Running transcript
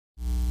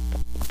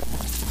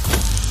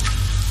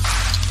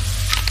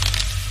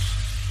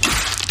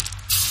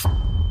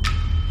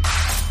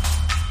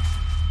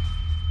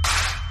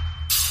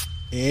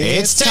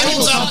It's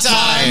tabletop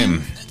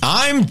time!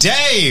 I'm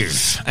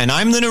Dave, and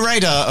I'm the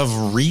narrator of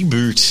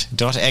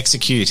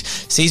Reboot.Execute.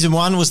 Season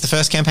 1 was the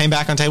first campaign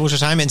back on Tabletop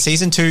Time, and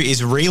Season 2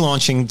 is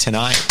relaunching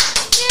tonight.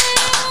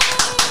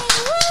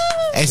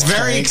 It's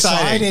very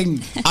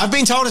exciting. I've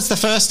been told it's the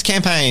first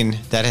campaign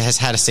that has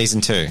had a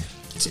Season 2.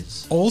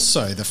 It's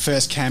also the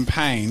first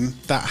campaign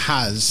that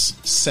has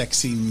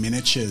sexy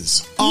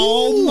miniatures.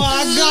 Oh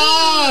my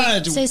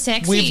God! So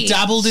sexy. We've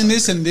dabbled in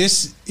this, and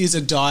this is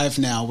a dive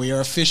now. We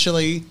are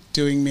officially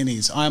doing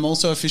minis. I am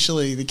also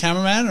officially the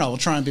cameraman, and I will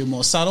try and be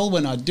more subtle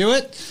when I do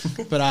it,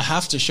 but I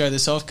have to show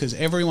this off because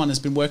everyone has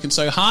been working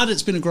so hard.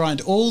 It's been a grind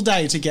all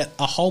day to get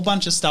a whole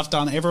bunch of stuff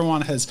done.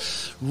 Everyone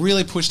has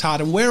really pushed hard,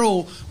 and we're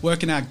all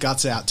working our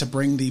guts out to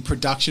bring the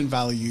production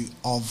value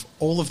of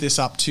all of this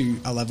up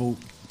to a level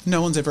no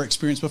one's ever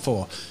experienced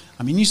before.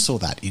 I mean, you saw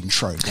that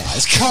intro,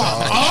 guys. Come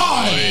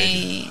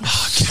on!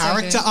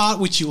 Character art,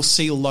 which you'll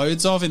see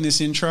loads of in this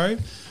intro.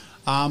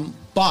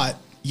 But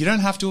you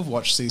don't have to have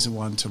watched Season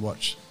 1 to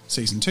watch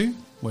Season 2.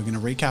 We're going to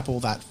recap all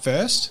that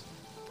first.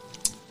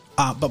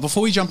 But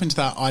before we jump into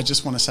that, I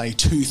just want to say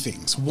two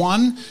things.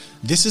 One,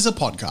 this is a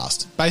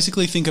podcast.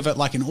 Basically, think of it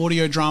like an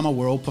audio drama.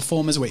 We're all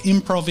performers. We're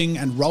improvising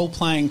and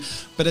role-playing,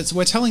 but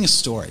we're telling a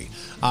story.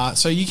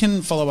 So you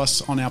can follow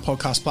us on our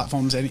podcast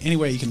platforms.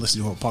 Anywhere you can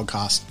listen to a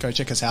podcast, go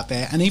check us out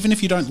there. And even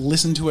if you don't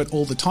listen to it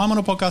all the time on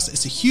a podcast,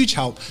 it's a huge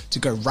help to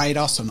go rate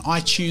us on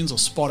iTunes or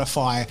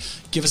Spotify.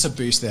 Give us a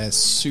boost there. It's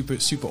super,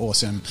 super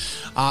awesome.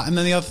 And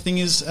then the other thing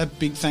is a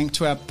big thank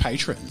to our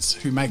patrons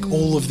who make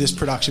all of this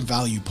production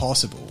value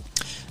possible.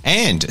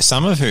 And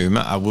some of whom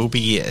will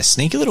be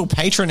sneaky little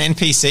patron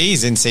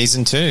NPCs in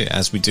Season 2,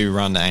 as we do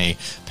run a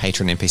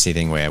patron NPC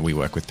thing where we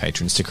work with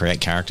patrons to create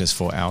characters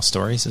for our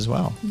stories as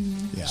well.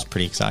 Yeah. It's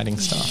pretty exciting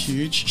stuff.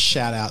 Huge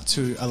shout out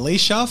to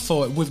Alicia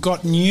we've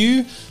got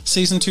new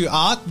Season 2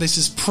 art. This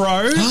is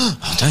pro.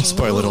 Don't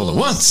spoil it all at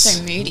once.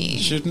 So moody.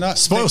 Should not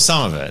spoil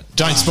some of it.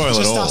 Don't spoil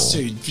it all. Just us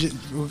two.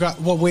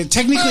 We're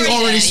technically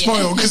already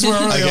spoiled because we're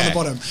already on the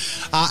bottom.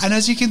 And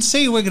as you can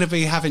see, we're going to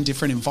be having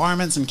different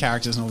environments and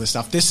characters and all this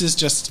stuff. This is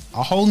just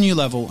a whole new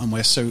level, and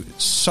we're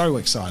so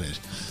excited.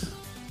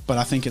 But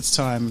I think it's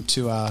time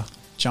to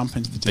jump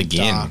into the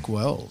dark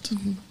world.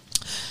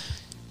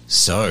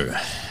 So,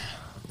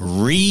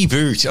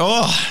 Reboot.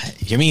 Oh,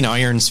 you mean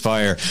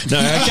Ironspire? No,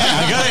 okay,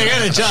 I got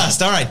to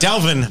adjust. All right,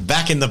 Delvin,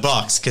 back in the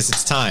box because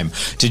it's time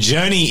to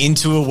journey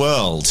into a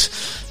world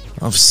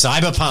of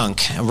cyberpunk.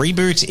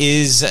 Reboot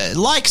is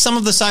like some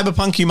of the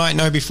cyberpunk you might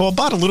know before,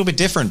 but a little bit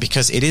different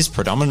because it is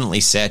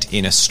predominantly set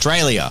in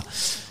Australia.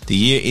 The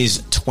year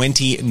is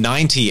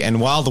 2090, and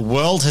while the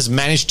world has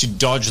managed to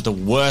dodge the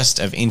worst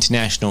of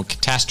international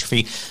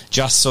catastrophe,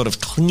 just sort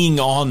of clinging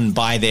on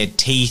by their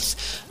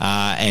teeth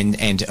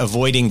and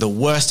avoiding the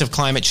worst of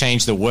climate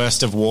change, the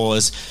worst of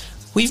wars,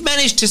 we've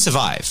managed to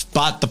survive.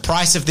 But the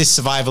price of this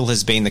survival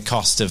has been the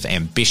cost of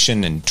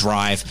ambition and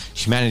drive.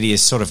 Humanity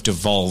has sort of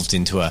devolved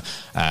into a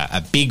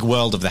big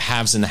world of the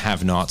haves and the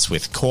have-nots,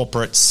 with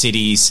corporate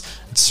cities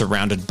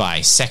surrounded by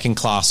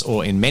second-class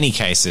or, in many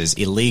cases,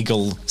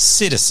 illegal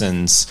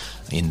citizens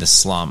in the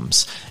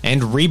slums.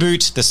 And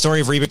Reboot, the story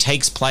of Reboot,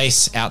 takes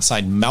place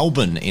outside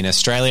Melbourne in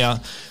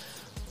Australia,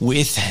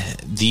 with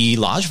the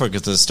large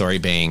focus of the story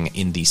being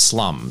in the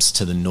slums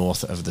to the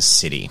north of the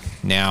city.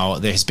 Now,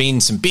 there's been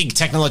some big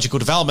technological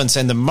developments,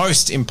 and the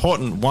most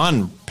important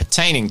one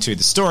pertaining to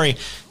the story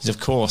is, of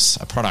course,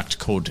 a product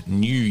called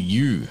New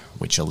You,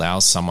 which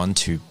allows someone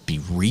to be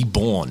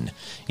reborn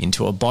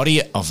into a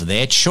body of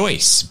their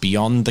choice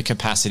beyond the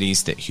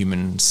capacities that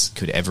humans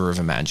could ever have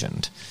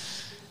imagined.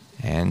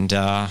 And,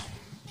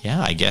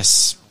 I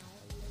guess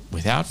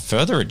without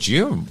further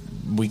ado,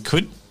 we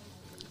could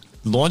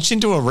launch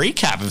into a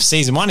recap of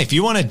Season 1. If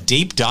you want to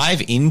deep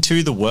dive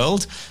into the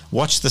world,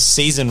 watch the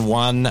Season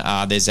 1.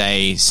 There's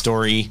a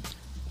story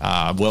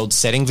world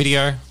setting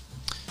video.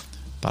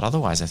 But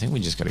otherwise, I think we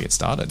just got to get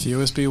started.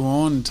 Viewers be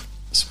warned.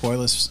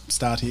 Spoilers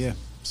start here.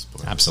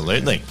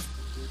 Absolutely.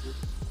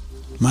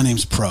 My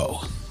name's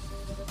Pro.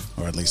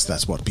 Or at least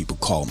that's what people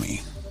call me.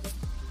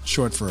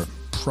 Short for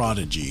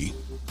Prodigy.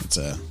 It's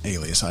an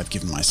alias I've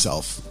given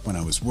myself when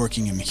I was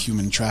working in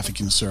human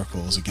trafficking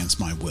circles against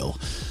my will.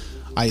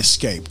 I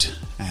escaped,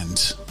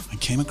 and I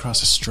came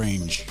across a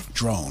strange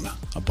drone,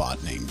 a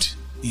bot named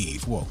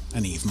Eve. Well,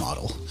 an Eve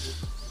model.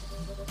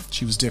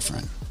 She was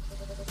different.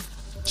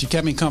 She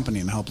kept me company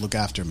and helped look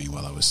after me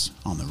while I was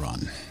on the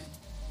run.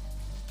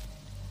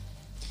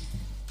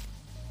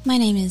 My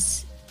name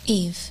is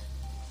Eve.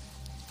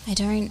 I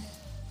don't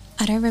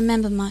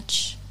remember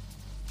much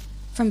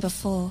from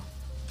before.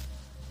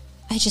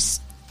 I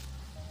just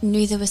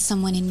knew there was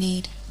someone in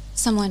need,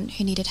 someone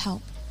who needed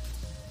help.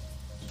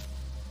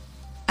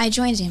 I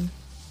joined him,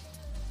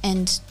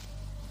 and,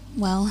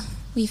 well,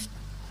 we've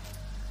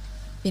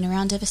been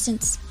around ever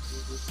since.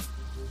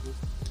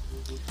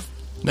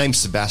 Name's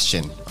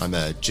Sebastian. I'm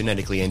a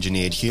genetically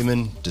engineered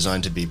human,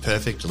 designed to be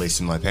perfect, at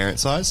least in my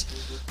parents' eyes.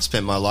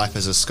 Spent my life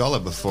as a scholar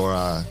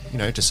before,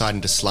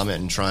 deciding to slum it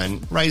and try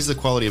and raise the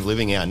quality of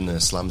living out in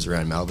the slums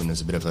around Melbourne as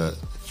a bit of a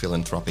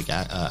philanthropic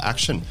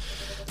action.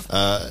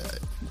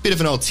 bit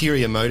of an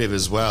ulterior motive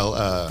as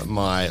well.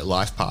 My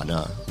life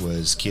partner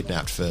was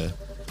kidnapped for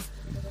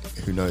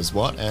who knows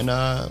what, and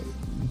a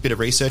bit of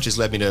research has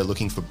led me to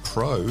looking for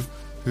Pro,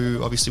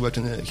 who obviously worked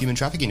in the human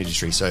trafficking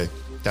industry. So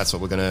that's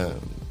what I'm gonna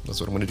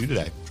do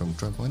today. Try and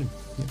find him.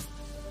 Yeah.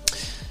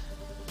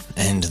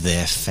 And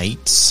their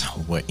fates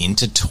were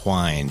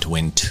intertwined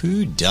when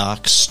two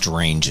dark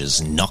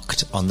strangers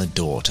knocked on the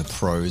door to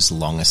Pro's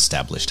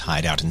long-established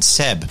hideout, and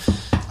Seb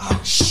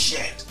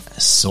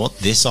sought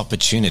this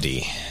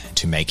opportunity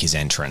to make his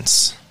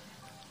entrance.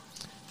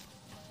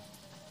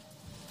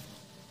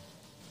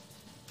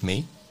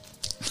 Me?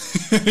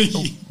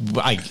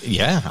 I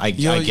guess.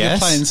 You're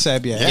playing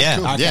Seb, yeah. Yeah.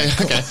 Cool. Okay, Yeah.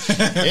 cool.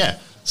 Okay. Yeah.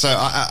 So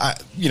I,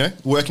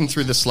 working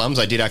through the slums,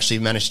 I did actually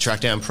manage to track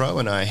down Pro,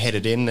 and I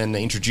headed in and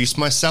introduced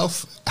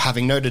myself.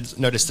 Having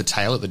noticed the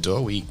tail at the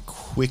door, we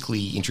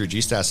quickly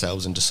introduced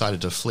ourselves and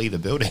decided to flee the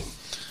building.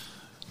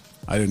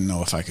 I didn't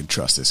know if I could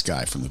trust this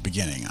guy from the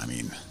beginning. I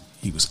mean,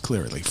 he was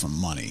clearly from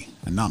money,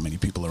 and not many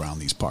people around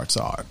these parts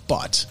are.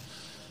 But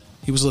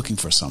he was looking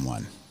for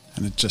someone,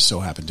 and it just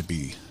so happened to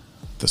be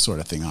the sort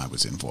of thing I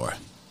was in for.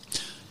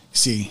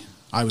 See,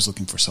 I was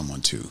looking for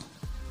someone too.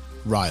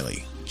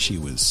 Riley, she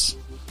was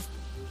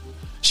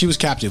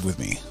captive with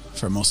me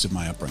for most of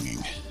my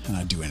upbringing, and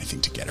I'd do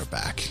anything to get her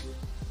back.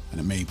 And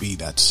it may be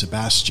that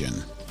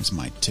Sebastian is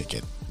my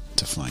ticket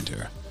to find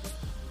her.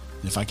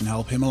 And if I can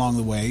help him along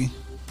the way,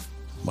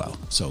 well,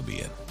 so be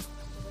it.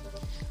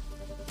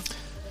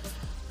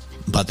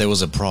 But there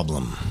was a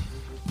problem.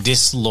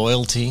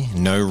 Disloyalty,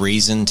 no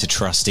reason to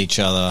trust each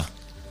other,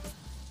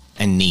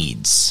 and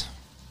needs.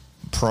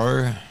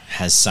 Pro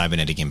has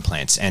cybernetic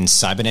implants, and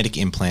cybernetic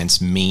implants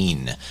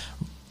mean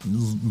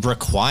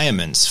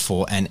requirements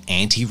for an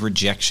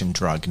anti-rejection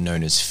drug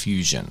known as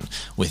fusion.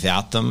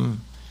 Without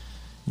them,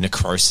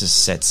 necrosis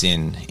sets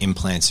in,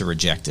 implants are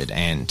rejected,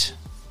 and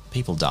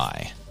people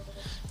die.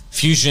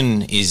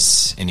 Fusion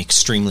is an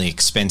extremely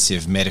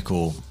expensive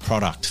medical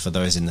product for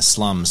those in the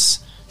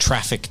slums,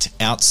 trafficked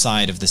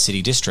outside of the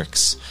city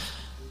districts.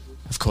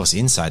 Of course,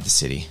 inside the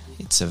city,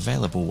 it's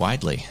available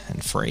widely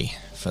and free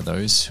for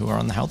those who are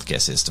on the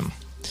healthcare system.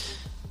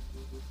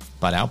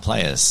 But our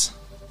players,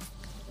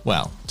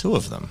 well, two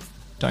of them,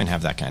 don't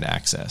have that kind of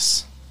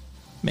access.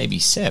 Maybe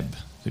Seb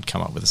could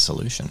come up with a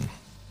solution.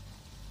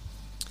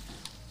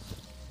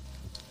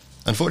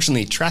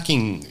 Unfortunately,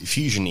 tracking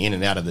Fusion in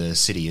and out of the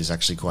city is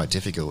actually quite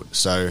difficult.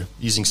 So,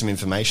 using some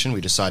information,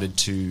 we decided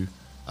to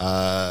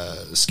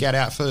scout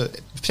out for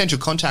potential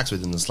contacts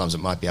within the slums that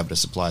might be able to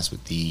supply us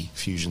with the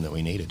Fusion that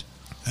we needed.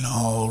 And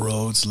all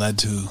roads led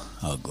to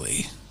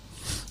Ugly.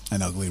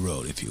 An ugly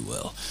road, if you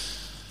will.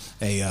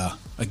 A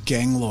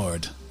gang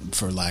lord,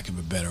 for lack of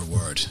a better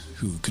word,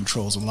 who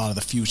controls a lot of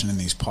the fusion in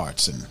these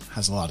parts and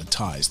has a lot of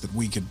ties that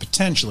we could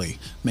potentially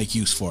make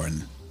use for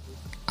in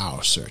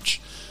our search.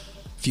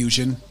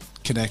 Fusion,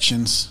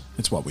 connections,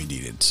 it's what we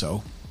needed,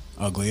 so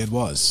Ugly it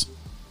was.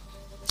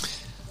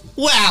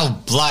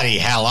 Well, bloody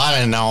hell, I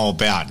don't know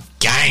about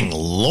gang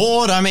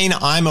lord. I mean,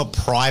 I'm a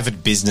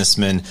private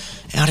businessman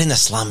out in the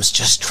slums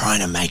just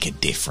trying to make a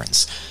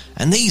difference.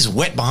 And these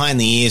wet behind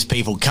the ears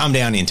people come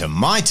down into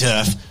my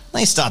turf,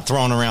 they start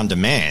throwing around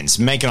demands,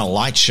 making a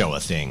light show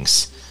of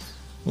things.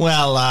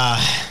 Well,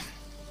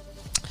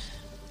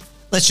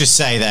 let's just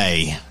say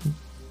they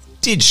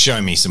did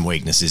show me some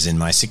weaknesses in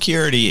my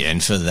security,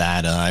 and for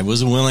that I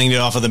was willing to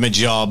offer them a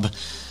job.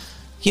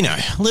 You know,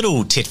 a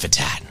little tit for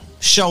tat.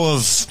 Show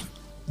of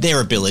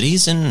their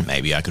abilities, and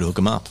maybe I could hook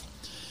them up.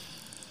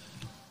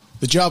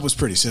 The job was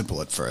pretty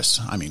simple at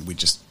first. I mean, we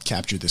just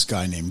captured this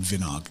guy named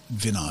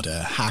Vinod,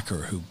 a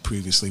hacker who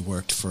previously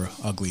worked for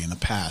Ugly in the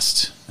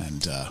past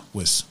and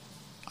was,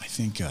 I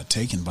think,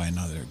 taken by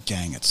another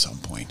gang at some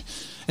point.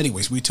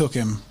 Anyways, we took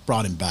him,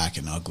 brought him back,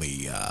 and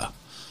Ugly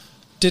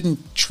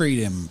didn't treat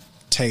him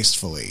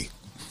tastefully.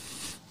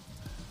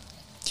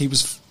 He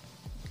was,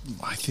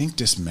 I think,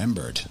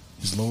 dismembered.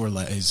 His lower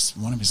leg,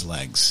 one of his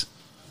legs.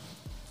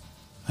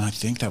 And I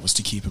think that was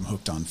to keep him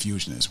hooked on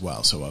Fusion as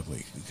well, so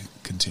Ugly could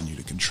continue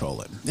to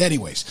control it.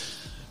 Anyways,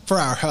 for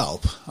our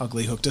help,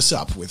 Ugly hooked us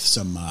up with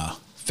some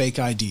fake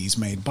IDs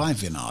made by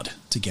Vinod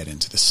to get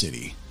into the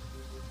city,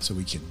 so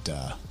we could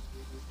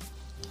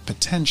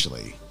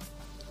potentially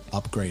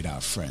upgrade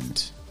our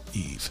friend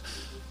Eve.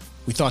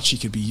 We thought she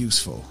could be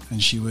useful,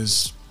 and she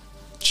was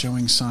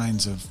showing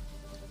signs of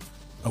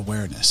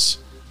awareness.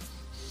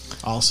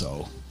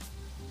 Also,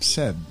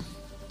 Seb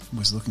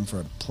was looking for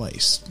a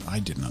place. I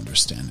didn't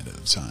understand it at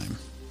the time.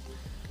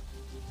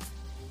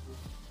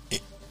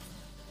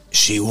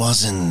 She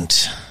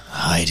wasn't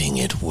hiding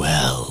it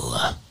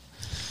well.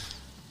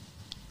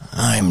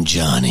 I'm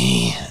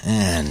Johnny,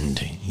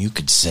 and you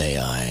could say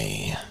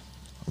I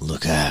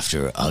look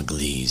after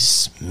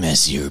Ugly's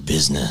messier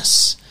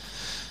business.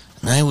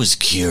 And I was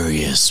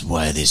curious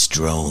why this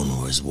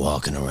drone was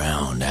walking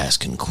around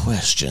asking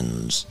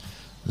questions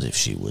as if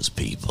she was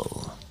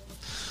people.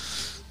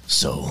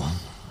 So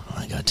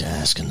I got to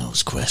asking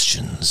those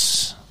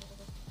questions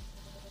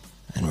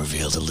and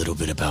revealed a little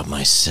bit about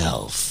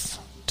myself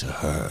to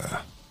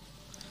her.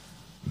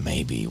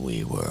 maybe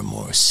we were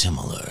more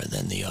similar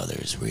than the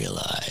others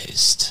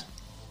realized.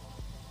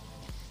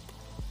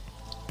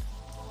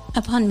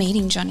 Upon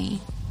meeting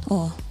Johnny,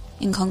 or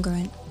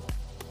incongruent,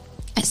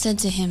 I said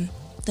to him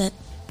that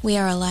we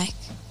are alike,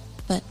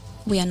 but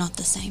we are not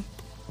the same.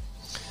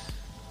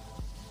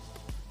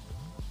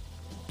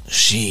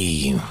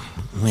 She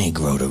may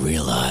grow to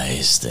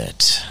realize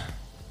that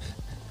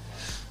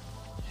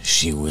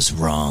she was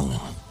wrong.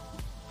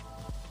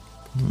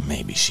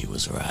 Maybe she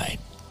was right.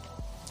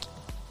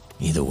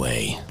 Either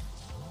way,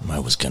 I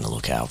was gonna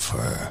look out for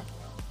her.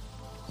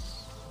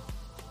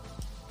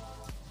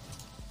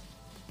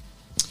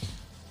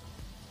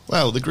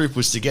 Well, the group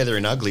was together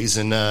in Uglies,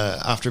 and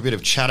after a bit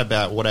of chat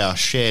about what our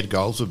shared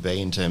goals would be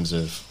in terms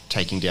of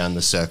taking down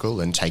the circle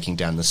and taking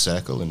down the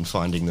circle and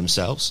finding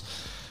themselves,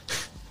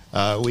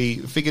 we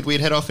figured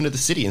we'd head off into the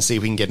city and see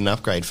if we can get an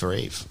upgrade for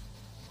Eve.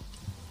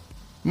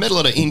 Met a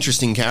lot of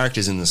interesting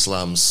characters in the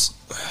slums.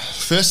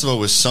 First of all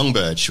was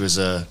Songbird. She was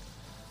a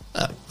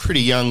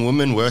pretty young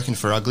woman working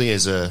for Ugly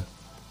as a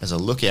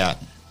lookout.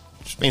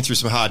 She's been through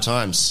some hard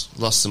times,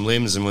 lost some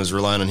limbs and was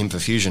relying on him for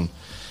fusion.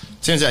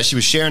 Turns out she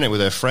was sharing it with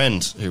her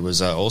friend who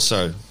was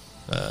also,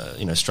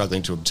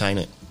 struggling to obtain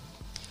it.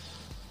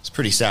 It's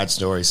pretty sad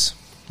stories.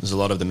 There's a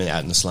lot of them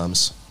out in the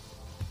slums.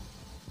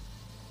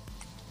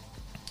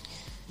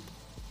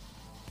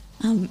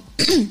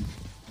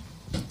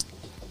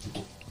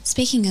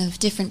 Speaking of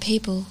different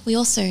people, we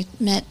also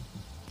met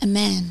a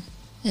man,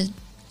 a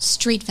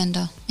street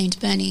vendor named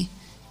Bernie.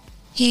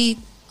 He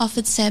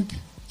offered Seb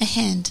a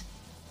hand,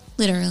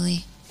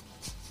 literally.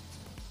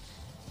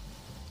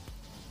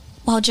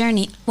 While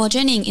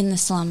journeying in the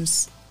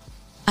slums,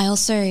 I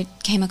also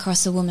came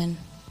across a woman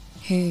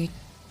who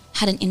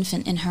had an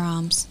infant in her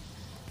arms.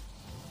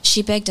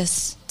 She begged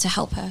us to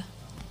help her,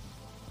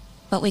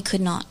 but we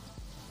could not.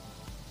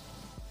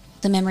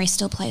 The memory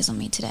still plays on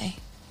me today.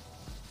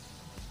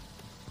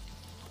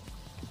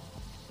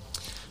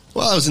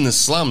 While I was in the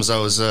slums, I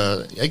was,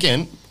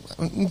 again,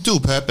 dual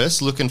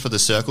purpose, looking for the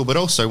circle, but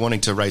also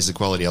wanting to raise the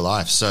quality of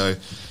life. So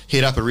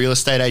hit up a real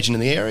estate agent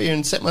in the area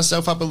and set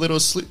myself up a little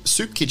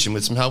soup kitchen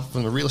with some help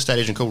from a real estate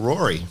agent called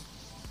Rory.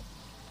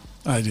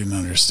 I didn't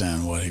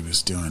understand what he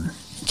was doing.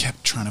 He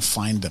kept trying to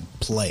find the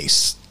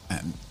place,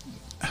 and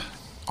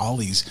all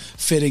these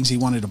fittings he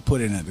wanted to put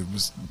in it.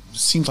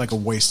 Seemed like a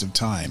waste of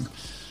time.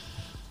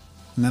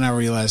 And then I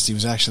realized he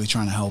was actually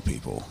trying to help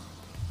people.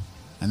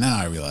 And then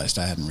I realized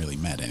I hadn't really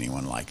met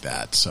anyone like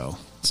that, so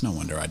it's no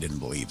wonder I didn't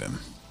believe him.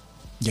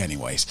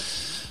 Anyways,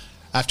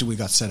 after we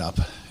got set up,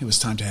 it was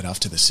time to head off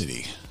to the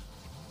city,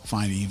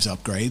 find Eve's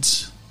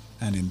upgrades,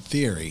 and in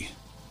theory,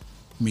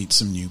 meet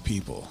some new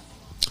people.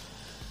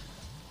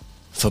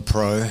 For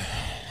Pro,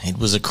 it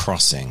was a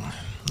crossing.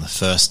 The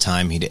first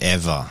time he'd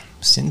ever,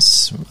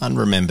 since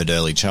unremembered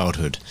early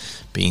childhood,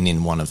 been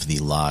in one of the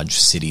large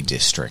city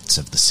districts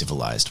of the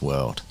civilized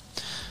world.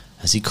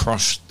 As he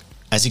crossed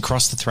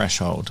the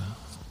threshold,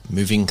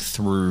 moving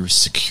through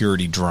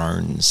security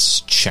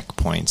drones,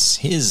 checkpoints,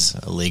 his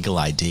illegal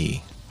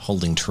ID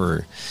holding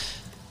true,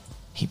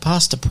 he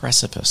passed a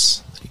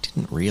precipice that he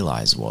didn't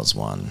realize was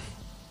one,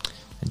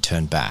 and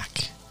turned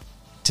back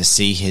to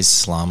see his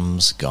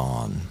slums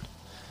gone,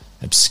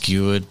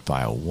 obscured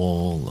by a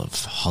wall of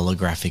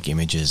holographic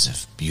images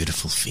of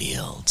beautiful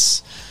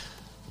fields,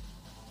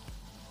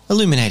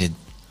 illuminated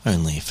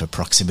only for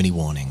proximity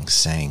warnings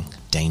saying,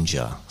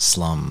 danger,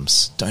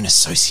 slums, don't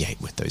associate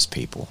with those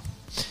people.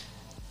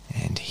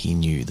 And he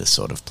knew the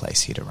sort of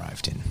place he'd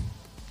arrived in.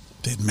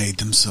 They'd made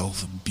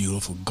themselves a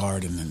beautiful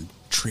garden and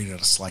treated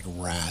us like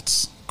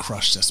rats,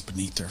 crushed us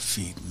beneath their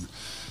feet and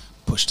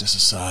pushed us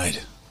aside,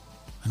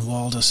 and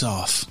walled us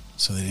off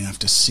so they didn't have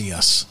to see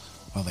us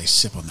while they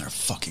sip on their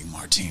fucking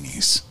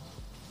martinis.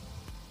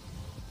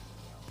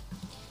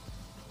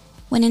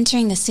 When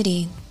entering the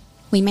city,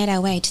 we made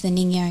our way to the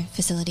Ningyo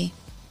facility,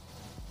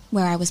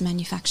 where I was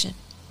manufactured.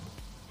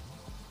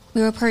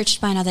 We were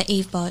approached by another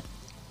Eve bot,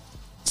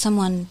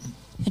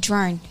 a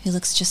drone who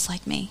looks just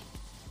like me.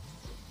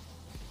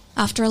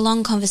 After a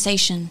long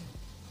conversation,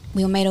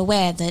 we were made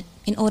aware that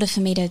in order for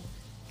me to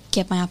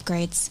get my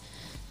upgrades,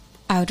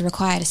 I would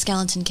require a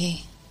skeleton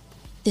key.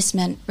 This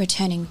meant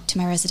returning to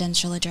my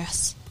residential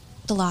address,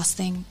 the last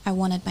thing I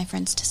wanted my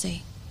friends to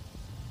see.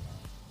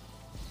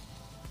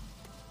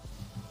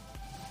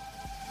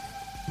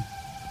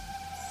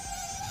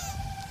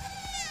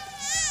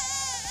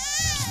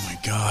 Oh my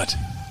God.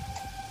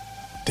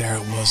 There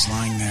it was,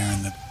 lying there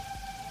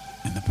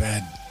in the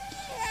bed.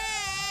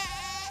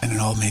 And it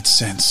all made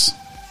sense.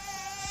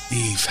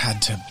 Eve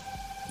had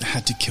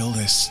to kill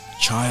this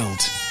child.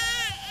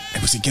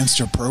 It was against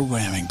her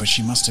programming, but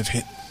she must have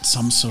hit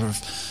some sort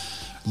of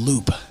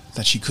loop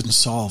that she couldn't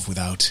solve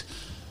without,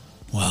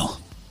 well,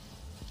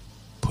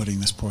 putting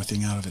this poor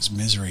thing out of its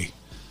misery.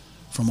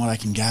 From what I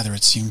can gather,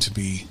 it seemed to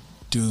be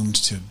doomed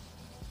to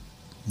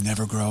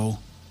never grow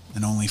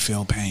and only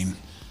feel pain.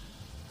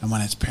 And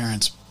when its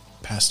parents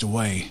passed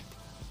away,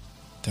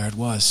 there it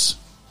was.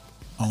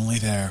 Only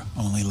there,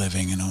 only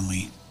living, and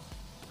only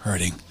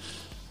hurting.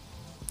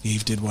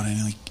 Eve did what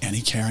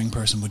any caring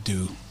person would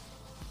do.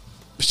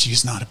 But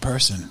she's not a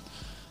person.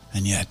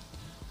 And yet,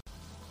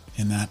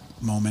 in that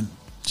moment,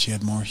 she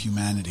had more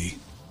humanity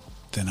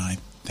than I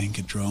think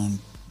a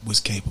drone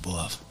was capable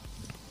of.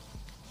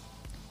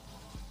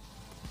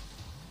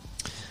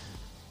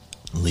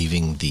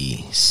 Leaving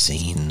the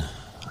scene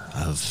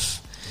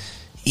of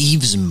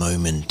Eve's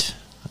moment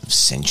of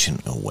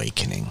sentient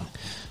awakening,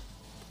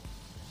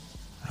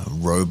 a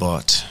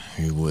robot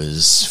who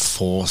was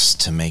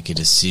forced to make a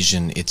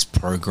decision its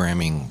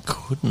programming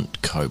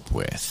couldn't cope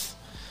with.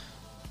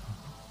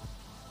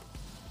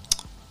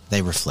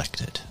 They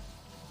reflected.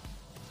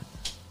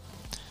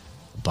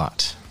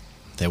 But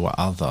there were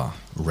other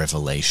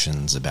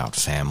revelations about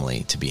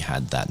family to be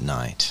had that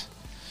night.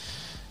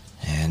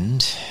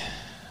 And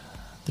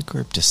the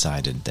group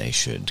decided they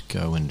should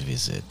go and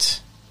visit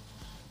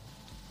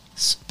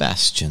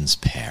Sebastian's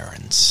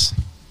parents.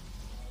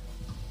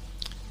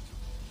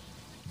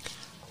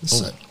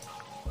 So,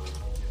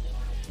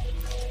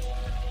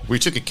 we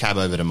took a cab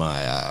over to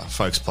my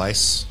folks'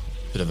 place.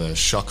 Bit of a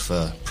shock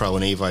for Pro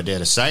and Eve, I dare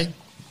to say.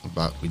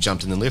 But we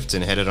jumped in the lift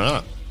and headed on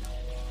up.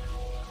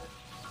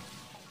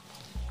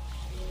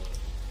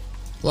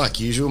 Like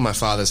usual, my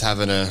father's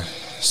having a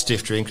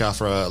stiff drink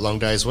after a long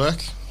day's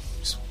work.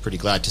 He's pretty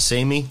glad to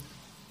see me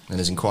and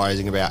is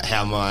inquiring about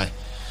how my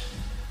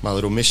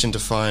little mission to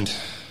find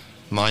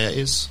Maya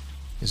is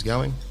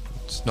going.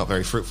 It's not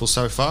very fruitful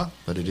so far,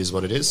 but it is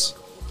what it is.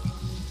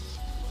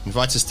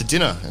 Invites us to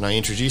dinner, and I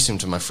introduce him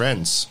to my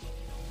friends.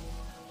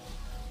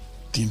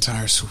 The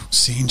entire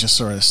scene just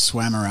sort of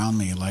swam around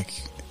me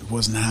like it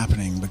wasn't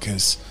happening,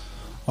 because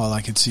all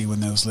I could see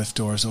when those lift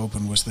doors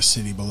opened was the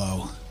city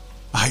below.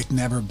 I'd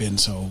never been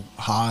so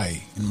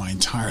high in my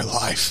entire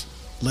life,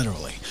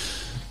 literally.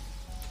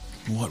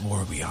 What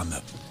were we, on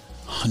the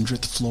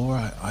 100th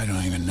floor? I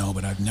don't even know,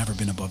 but I've never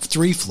been above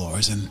 3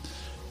 floors, and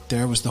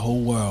there was the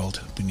whole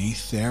world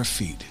beneath their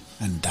feet,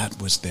 and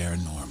that was their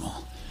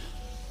normal.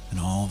 And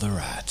all the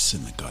rats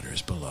in the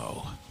gutters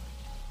below,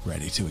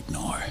 ready to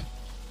ignore.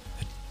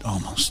 It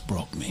almost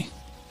broke me.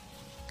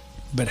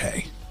 But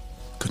hey,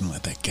 couldn't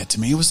let that get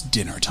to me. It was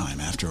dinner time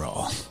after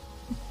all.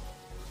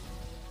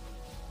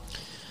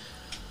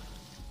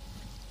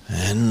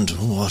 And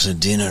what a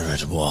dinner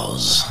it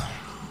was.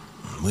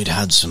 We'd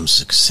had some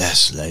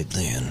success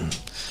lately, and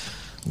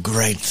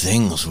great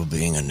things were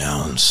being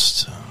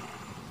announced.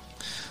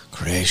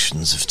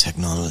 Creations of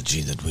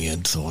technology that we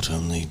had thought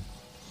only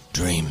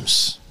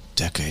dreams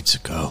decades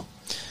ago.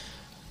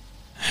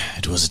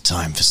 It was a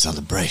time for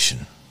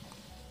celebration.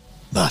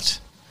 But,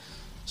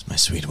 as my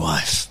sweet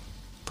wife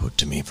put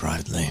to me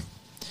privately,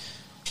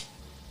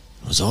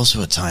 it was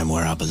also a time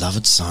where our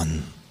beloved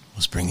son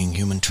was bringing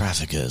human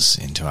traffickers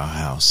into our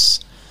house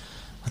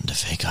under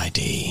fake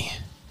ID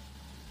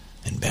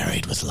and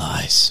buried with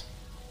lies.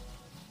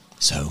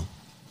 So,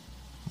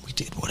 we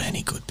did what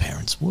any good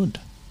parents would,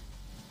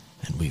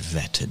 and we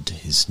vetted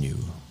his new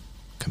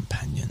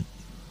companion.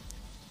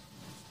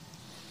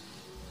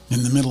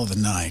 In the middle of the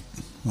night,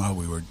 while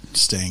we were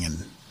staying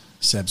in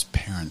Seb's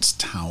parents'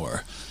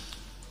 tower,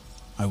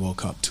 I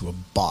woke up to a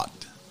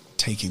bot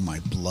taking my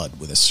blood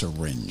with a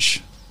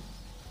syringe.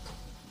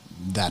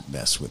 That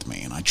messed with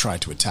me, and I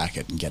tried to attack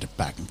it and get it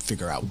back and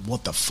figure out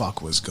what the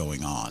fuck was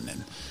going on,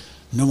 and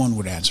no one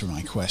would answer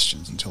my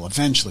questions until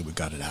eventually we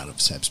got it out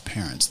of Seb's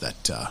parents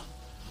that,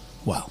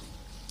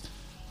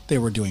 they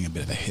were doing a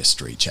bit of a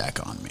history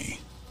check on me.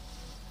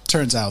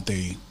 Turns out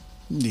they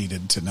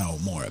needed to know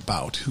more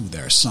about who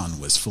their son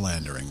was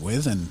philandering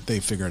with, and they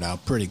figured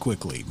out pretty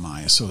quickly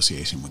my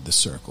association with the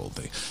Circle,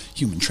 the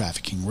human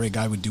trafficking rig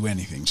I would do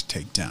anything to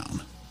take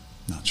down.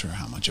 Not sure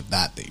how much of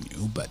that they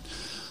knew, but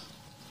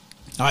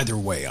either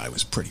way, I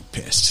was pretty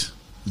pissed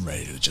and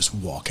ready to just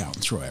walk out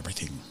and throw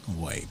everything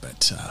away.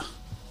 But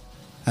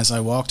as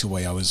I walked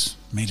away, I was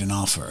made an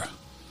offer.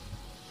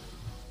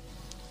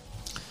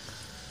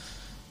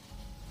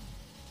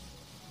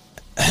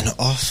 An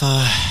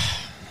offer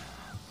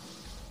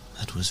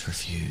that was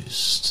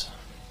refused.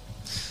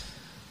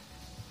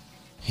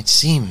 It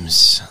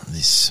seems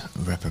this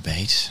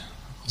reprobate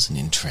wasn't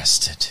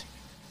interested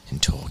in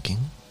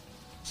talking,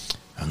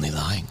 only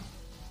lying.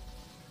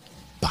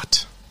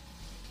 But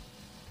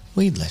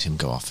we'd let him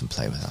go off and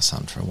play with our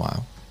son for a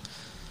while.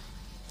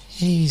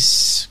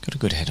 He's got a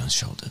good head on his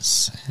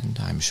shoulders, and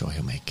I'm sure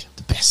he'll make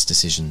the best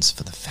decisions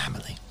for the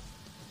family.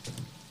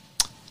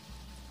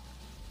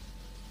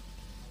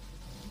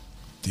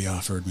 They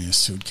offered me a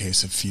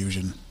suitcase of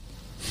fusion.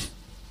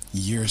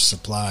 Year's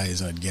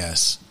supplies, I'd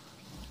guess.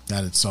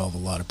 That'd solve a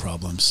lot of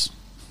problems.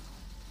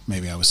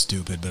 Maybe I was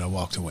stupid, but I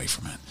walked away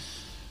from it.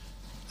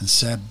 And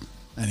Seb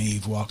and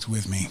Eve walked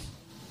with me.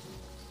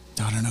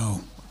 I don't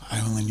know. I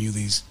only knew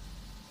these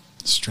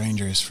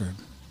strangers for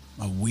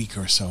a week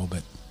or so,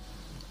 but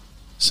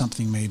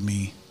something made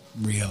me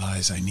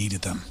realize I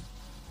needed them.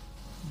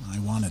 I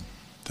wanted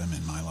them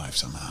in my life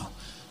somehow.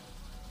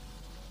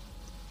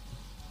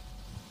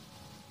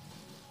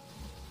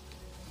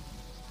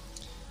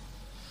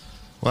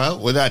 Well,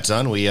 with that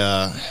done, we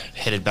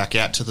headed back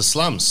out to the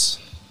slums.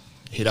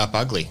 Hit up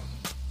Ugly.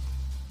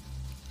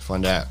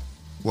 Find out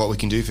what we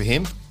can do for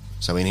him,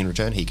 so in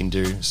return he can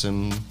do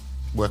some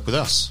work with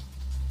us.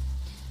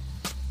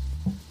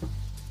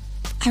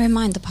 I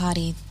remind the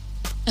party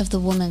of the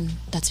woman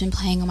that's been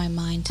playing on my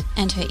mind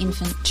and her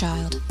infant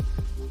child.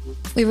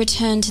 We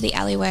return to the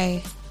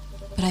alleyway,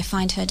 but I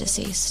find her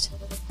deceased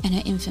and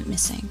her infant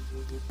missing.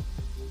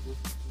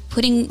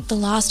 Putting the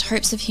last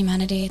hopes of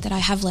humanity that I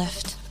have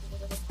left,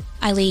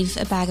 I leave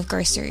a bag of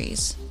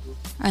groceries,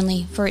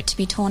 only for it to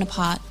be torn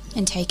apart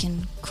and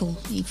taken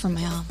coolly from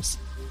my arms.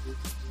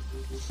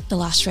 The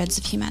last shreds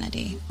of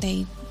humanity,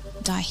 they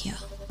die here.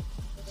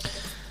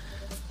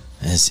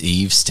 As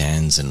Eve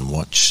stands and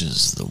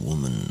watches the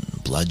woman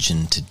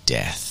bludgeoned to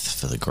death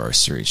for the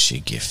groceries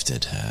she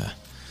gifted her,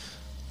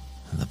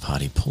 the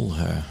party pull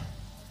her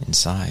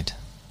inside,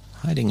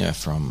 hiding her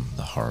from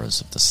the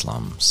horrors of the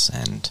slums,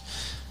 and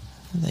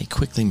they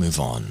quickly move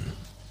on,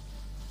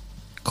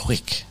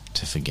 quick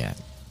to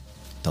forget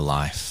the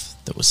life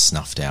that was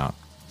snuffed out,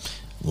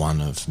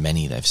 one of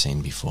many they've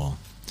seen before,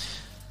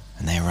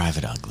 and they arrive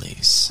at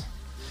Ugly's.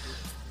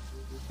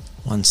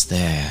 Once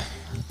there,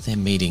 their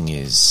meeting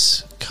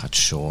is cut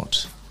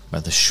short by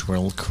the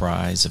shrill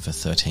cries of a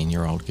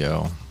 13-year-old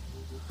girl.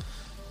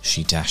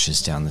 She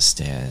dashes down the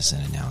stairs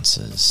and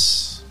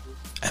announces,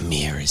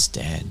 Amir is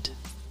dead.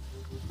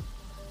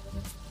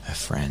 Her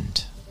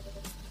friend.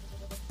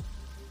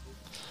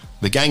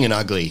 The gang in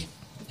Ugly,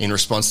 in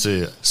response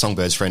to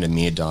Songbird's friend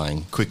Amir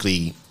dying,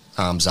 quickly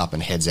arms up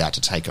and heads out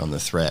to take on the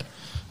threat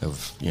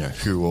of,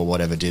 who or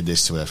whatever did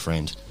this to her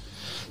friend.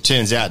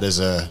 Turns out there's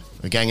a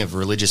gang of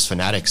religious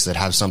fanatics that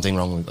have something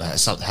wrong,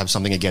 have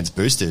something against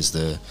boosters,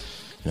 the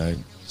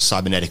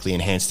cybernetically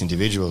enhanced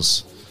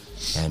individuals,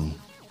 and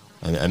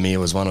Amir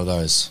was one of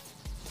those.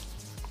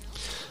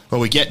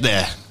 Well, we get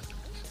there,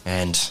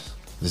 and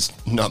there's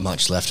not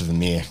much left of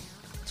Amir,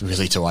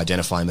 really, to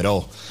identify him at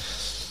all.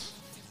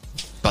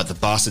 But the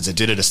bastards that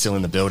did it are still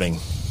in the building.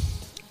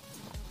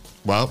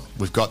 Well,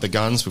 we've got the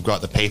guns, we've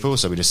got the people,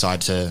 so we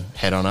decide to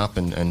head on up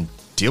and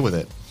deal with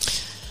it.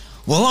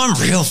 Well,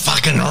 I'm real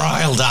fucking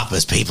riled up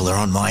as people are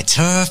on my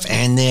turf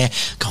and they're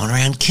going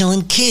around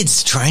killing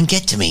kids to try and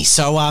get to me.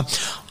 So,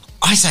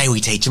 I say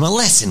we teach them a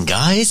lesson,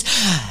 guys.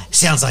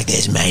 Sounds like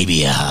there's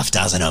maybe a half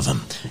dozen of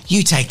them.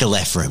 You take the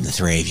left room, the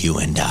three of you,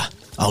 and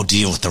I'll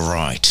deal with the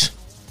right.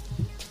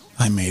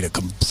 I made a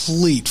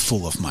complete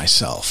fool of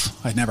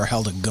myself. I'd never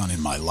held a gun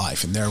in my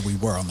life, and there we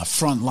were on the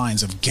front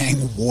lines of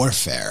gang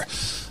warfare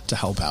to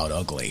help out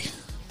Ugly.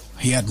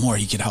 He had more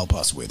he could help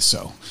us with,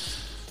 so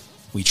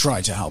we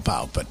tried to help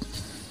out, but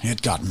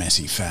it got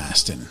messy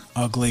fast, and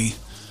Ugly,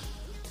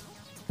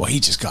 well, he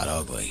just got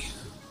ugly.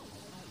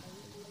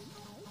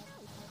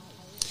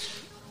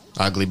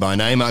 Ugly by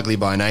name, ugly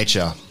by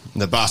nature.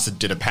 The bastard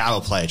did a power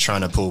play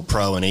trying to pull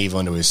Pro and Eve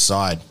onto his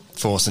side,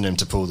 forcing him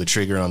to pull the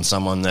trigger on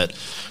someone that,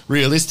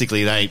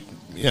 realistically, they,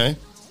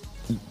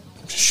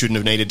 shouldn't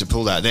have needed to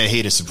pull that. They're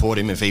here to support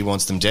him. If he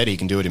wants them dead, he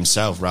can do it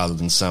himself rather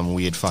than some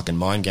weird fucking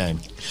mind game.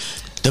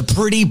 The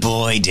pretty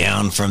boy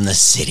down from the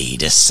city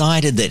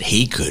decided that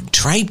he could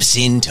traipse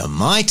into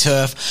my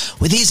turf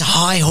with his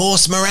high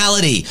horse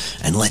morality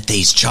and let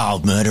these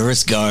child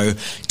murderers go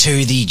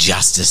to the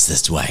justice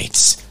that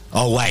waits.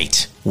 Oh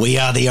wait, we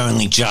are the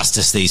only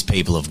justice these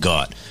people have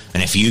got.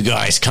 And if you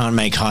guys can't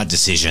make hard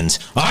decisions,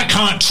 I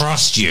can't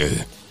trust you.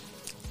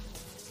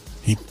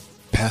 He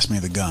passed me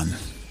the gun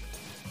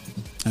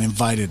and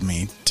invited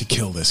me to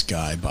kill this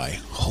guy by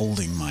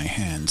holding my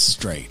hand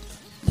straight,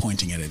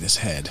 pointing it at his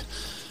head.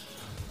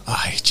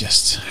 I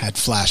just had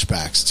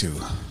flashbacks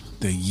to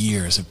the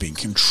years of being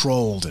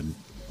controlled and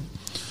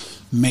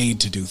made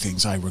to do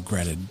things I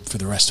regretted for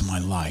the rest of my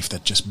life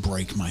that just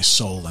break my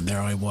soul, and there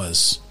I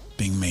was,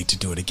 being made to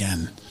do it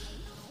again.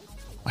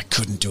 I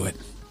couldn't do it.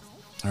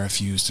 I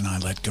refused and I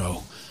let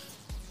go.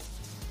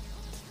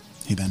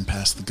 He then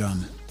passed the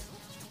gun.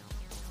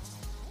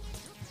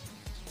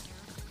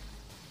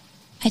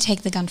 I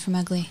take the gun from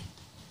Ugly.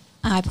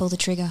 I pull the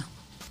trigger.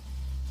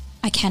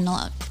 I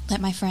cannot let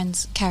my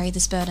friends carry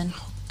this burden.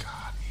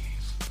 God,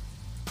 Eve.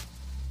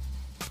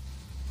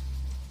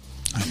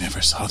 I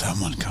never saw that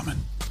one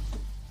coming.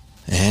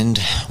 And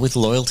with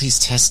loyalties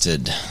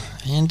tested,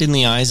 and in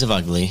the eyes of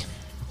Ugly,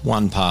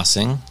 one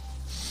passing,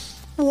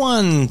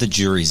 one the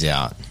jury's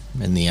out,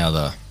 and the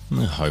other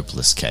a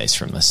hopeless case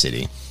from the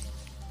city.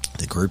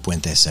 The group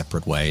went their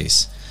separate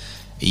ways.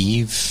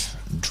 Eve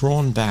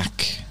drawn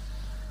back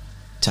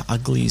to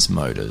Ugly's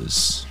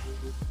motives,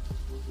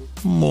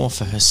 more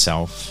for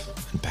herself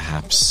and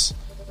perhaps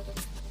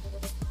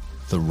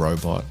the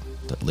robot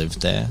that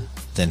lived there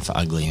than for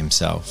Ugly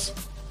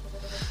himself.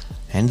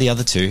 And the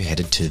other two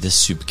headed to the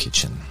soup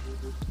kitchen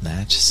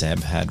that Seb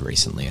had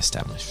recently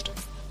established.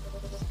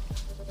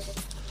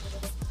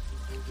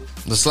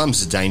 The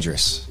slums are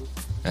dangerous,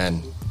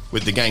 and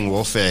with the gang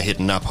warfare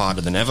hitting up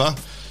harder than ever,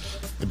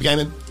 it became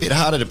a bit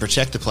harder to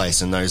protect the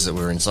place and those that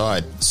were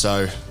inside.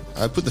 So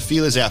I put the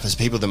feelers out for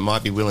people that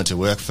might be willing to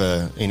work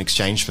in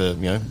exchange for,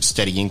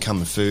 steady income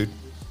and food.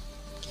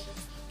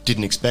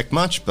 Didn't expect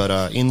much,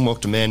 but in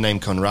walked a man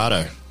named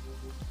Conrado.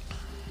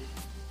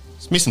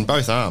 He's missing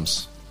both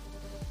arms.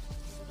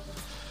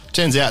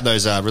 Turns out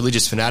those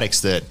religious fanatics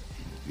that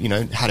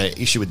had an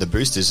issue with the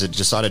boosters, had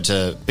decided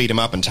to beat him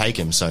up and take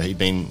him. So he'd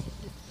been,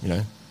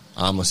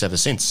 armless ever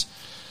since.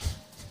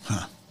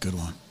 Huh, good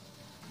one.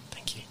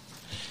 Thank you.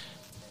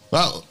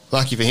 Well,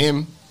 lucky for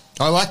him,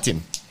 I liked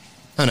him.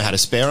 I know how to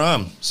spare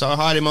arm, so I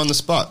hired him on the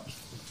spot.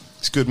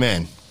 He's a good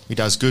man. He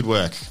does good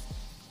work.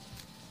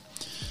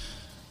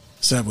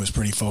 Seb was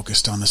pretty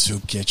focused on the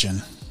soup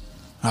kitchen.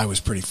 I was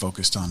pretty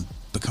focused on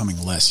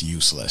becoming less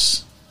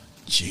useless.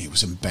 Gee, it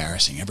was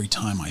embarrassing. Every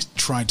time I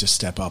tried to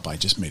step up, I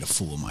just made a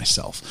fool of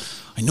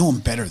myself. I know I'm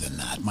better than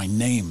that. My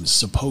name's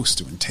supposed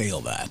to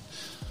entail that.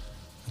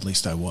 At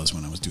least I was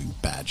when I was doing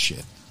bad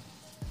shit.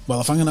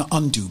 Well, if I'm going to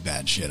undo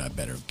bad shit, I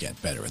better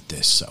get better at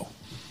this, so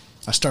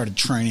I started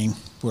training,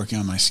 working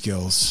on my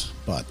skills,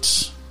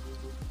 but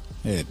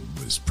it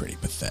was pretty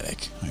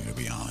pathetic, I gotta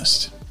be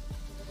honest.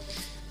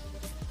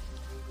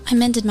 I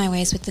mended my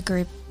ways with the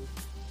group.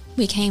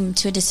 We came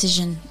to a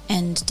decision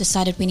and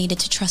decided we needed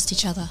to trust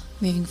each other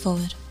moving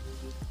forward.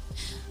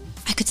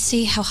 I could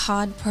see how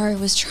hard Pro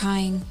was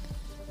trying,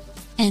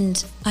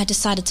 and I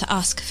decided to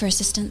ask for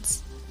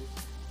assistance.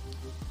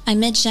 I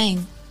met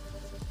Zhang,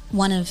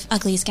 one of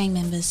Ugly's gang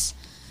members.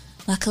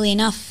 Luckily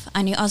enough,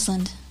 I knew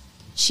Osland.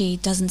 She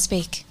doesn't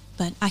speak,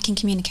 but I can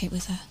communicate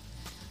with her.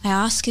 I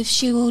ask if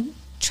she will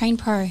train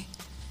Pro,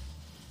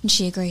 and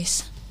she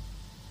agrees.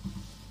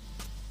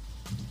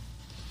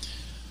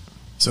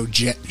 So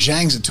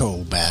Zhang's a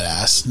total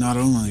badass. Not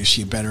only is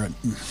she better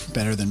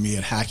than me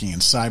at hacking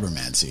and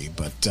cybermancy,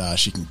 but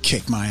she can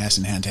kick my ass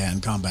in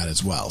hand-to-hand combat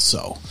as well.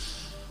 So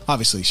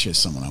obviously she's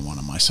someone I want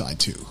on my side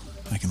too.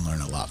 I can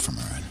learn a lot from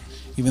her. And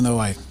even though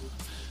I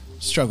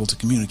struggle to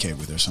communicate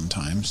with her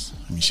sometimes,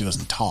 I mean, she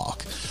doesn't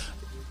talk,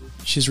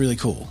 she's really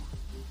cool.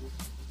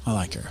 I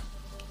like her.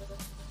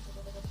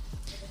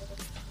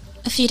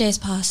 A few days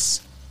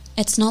pass.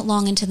 It's not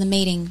long into the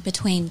meeting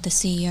between the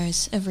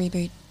CEOs of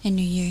Reboot and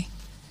New You.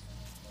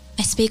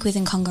 I speak with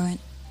Incongruent,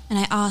 and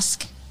I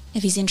ask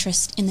of his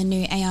interest in the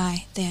new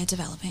AI they are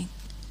developing.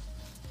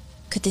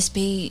 Could this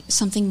be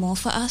something more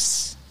for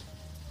us?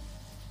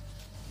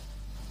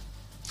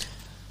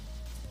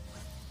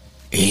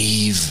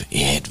 Eve,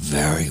 it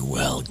very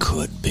well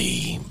could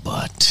be,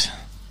 but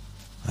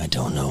I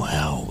don't know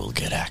how we'll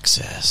get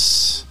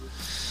access.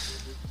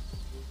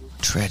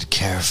 Tread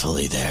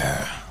carefully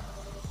there.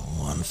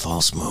 One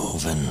false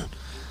move and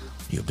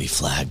you'll be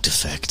flagged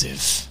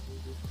defective.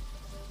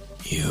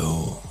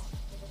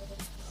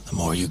 The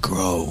more you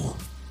grow,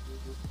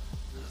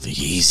 the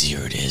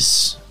easier it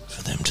is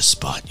for them to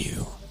spot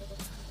you.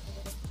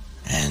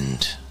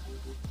 And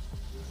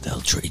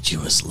they'll treat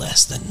you as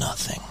less than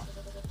nothing.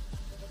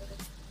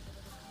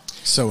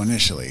 So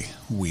initially,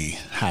 we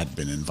had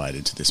been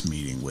invited to this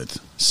meeting with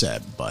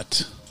Seb,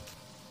 but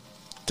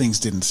things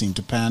didn't seem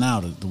to pan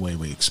out the way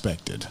we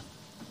expected.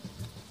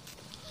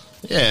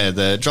 Yeah,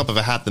 the drop of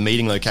a hat, the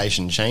meeting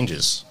location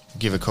changes.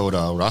 Give a call to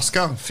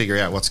Oscar, figure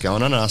out what's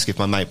going on, and ask if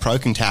my mate Pro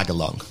can tag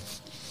along.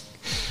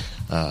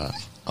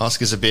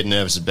 Oscar's a bit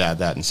nervous about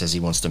that and says he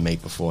wants to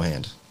meet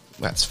beforehand.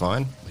 That's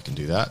fine, we can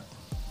do that.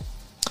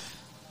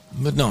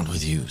 But not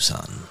with you,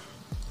 son.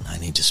 I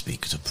need to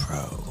speak to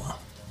Pro.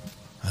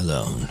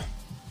 Alone.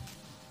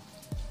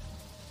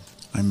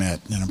 I met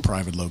in a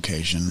private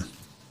location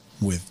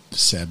with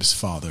Seb's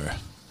father.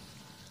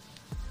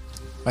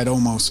 I'd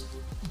almost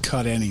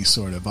cut any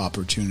sort of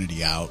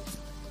opportunity out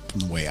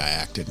from the way I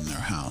acted in their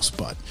house,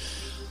 but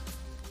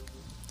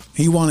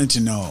he wanted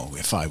to know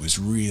if I was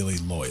really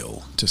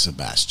loyal to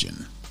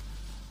Sebastian.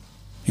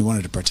 He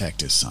wanted to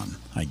protect his son.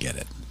 I get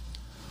it.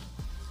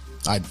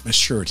 I'd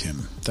assured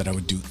him that I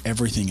would do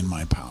everything in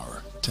my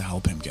power to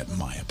help him get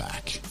Maya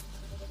back,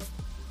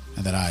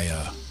 and that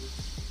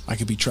I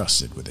could be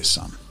trusted with his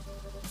son.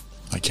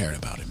 I cared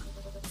about him,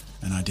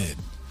 and I did.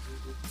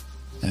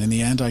 And in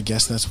the end, I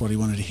guess that's what he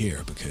wanted to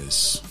hear,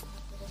 because,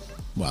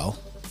 well,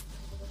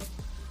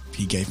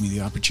 he gave me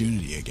the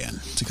opportunity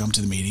again to come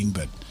to the meeting,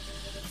 but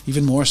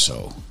even more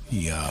so,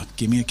 he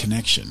gave me a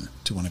connection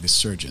to one of his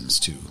surgeons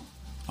to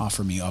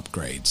offer me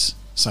upgrades,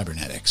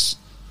 cybernetics.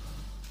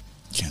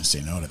 Can't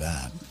say no to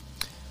that.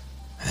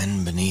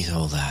 And beneath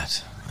all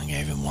that, I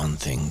gave him one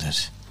thing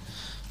that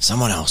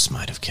someone else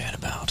might have cared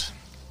about.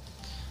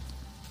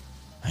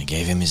 I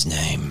gave him his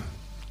name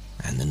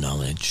and the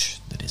knowledge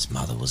that his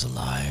mother was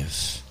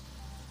alive.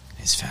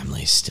 His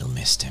family still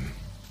missed him,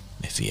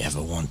 if he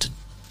ever wanted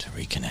to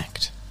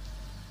reconnect.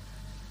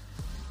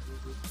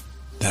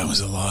 That was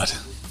a lot.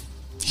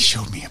 He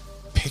showed me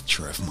a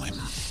picture of my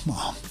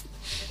mom.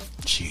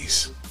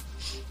 Jeez.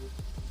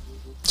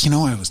 You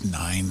know, I was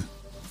 9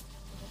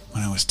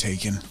 when I was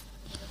taken.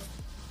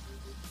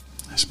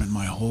 I spent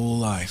my whole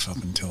life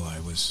up until I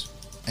was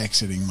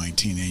exiting my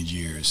teenage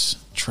years,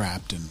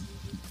 trapped and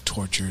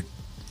tortured.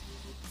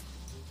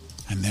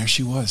 And there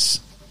she was,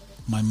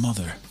 my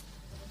mother.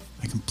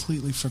 I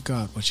completely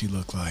forgot what she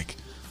looked like.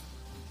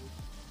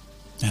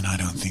 And I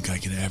don't think I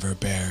could ever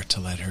bear to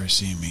let her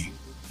see me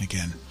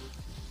again.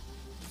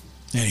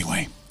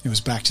 Anyway, it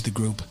was back to the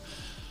group.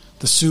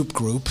 The soup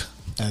group,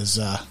 as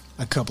a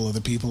couple of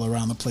the people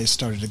around the place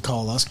started to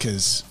call us,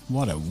 because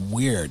what a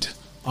weird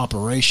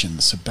operation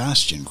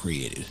Sebastian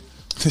created.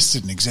 This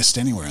didn't exist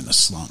anywhere in the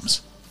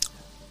slums.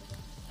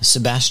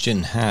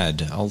 Sebastian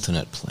had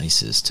alternate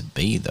places to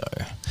be,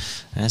 though,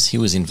 as he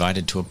was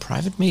invited to a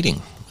private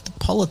meeting with a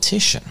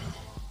politician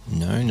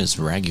known as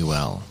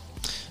Raguel,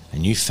 a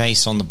new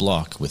face on the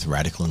block with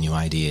radical new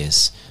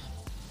ideas.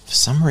 For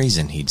some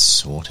reason, he'd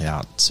sought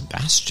out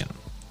Sebastian,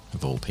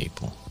 of all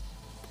people.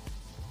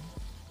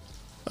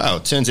 Well,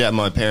 it turns out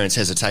my parents'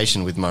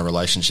 hesitation with my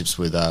relationships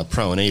with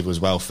Pro and Eve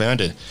was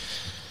well-founded.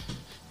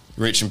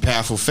 Rich and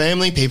powerful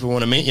family, people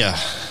want to meet you,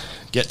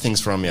 get things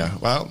from you.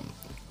 Well,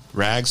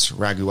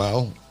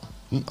 Raguel,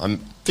 I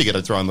figured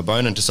I'd throw him a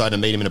bone and decided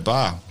to meet him in a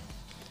bar.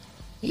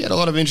 He had a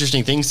lot of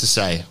interesting things to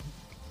say.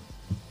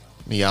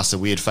 He asked a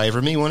weird favour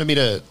of me. He wanted me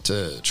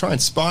to try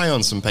and spy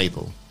on some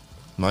people.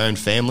 My own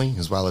family,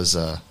 as well as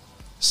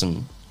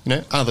some,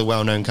 other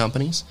well-known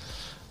companies.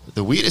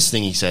 The weirdest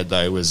thing he said,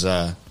 though, was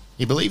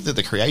he believed that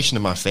the creation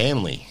of my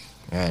family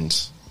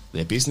and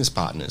their business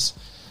partners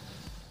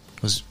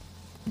was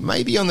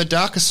maybe on the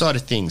darker side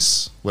of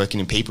things,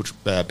 working in people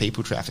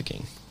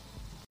trafficking.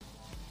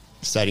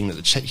 Stating that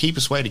the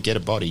cheapest way to get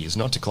a body is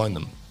not to clone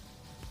them,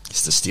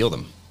 it's to steal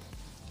them.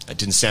 It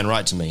didn't sound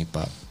right to me,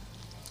 but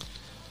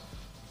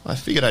I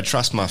figured I'd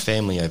trust my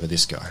family over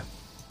this guy.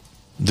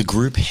 The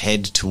group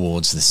head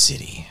towards the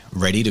city,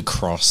 ready to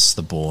cross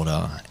the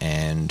border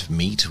and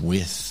meet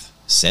with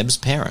Seb's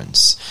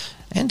parents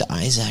and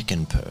Isaac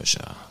and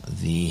Persia,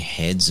 the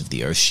heads of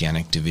the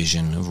Oceanic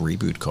Division of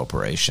Reboot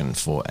Corporation,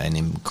 for an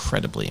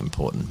incredibly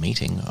important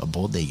meeting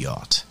aboard their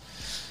yacht.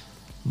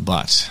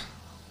 But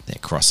their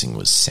crossing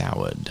was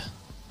soured.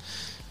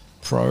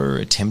 Pro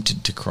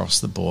attempted to cross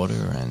the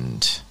border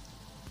and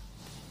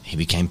he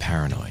became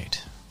paranoid.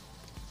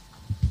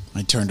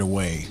 I turned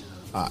away.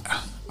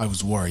 I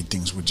was worried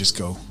things would just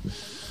go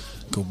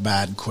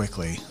bad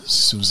quickly as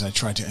soon as I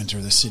tried to enter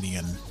the city,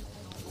 and,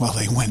 well,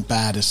 they went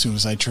bad as soon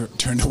as I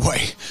turned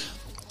away.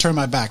 Turned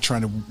my back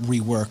trying to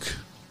rework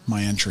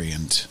my entry,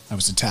 and I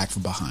was attacked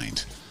from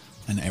behind,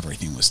 and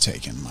everything was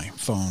taken. My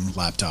phone,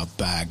 laptop,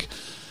 bag,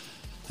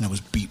 and I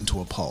was beaten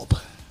to a pulp.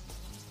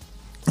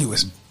 It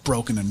was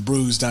broken and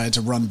bruised. I had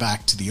to run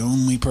back to the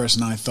only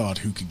person I thought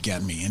who could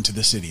get me into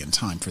the city in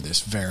time for this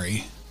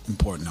very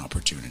important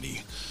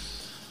opportunity.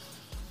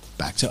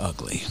 Back to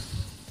Ugly.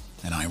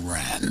 And I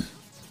ran.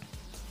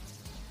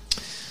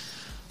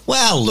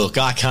 Well, look,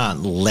 I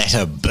can't let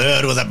a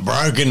bird with a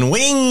broken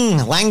wing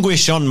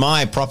languish on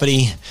my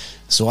property,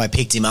 so I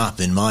picked him up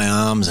in my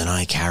arms and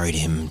I carried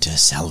him to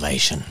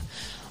salvation.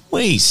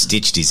 We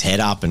stitched his head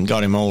up and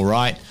got him all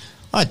right.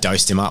 I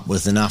dosed him up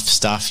with enough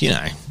stuff,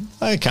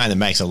 it kind of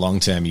makes a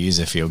long-term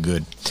user feel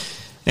good.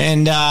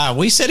 And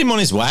we set him on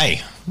his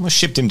way. We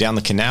shipped him down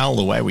the canal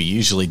the way we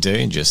usually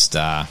do, just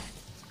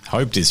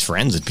hoped his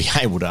friends would be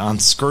able to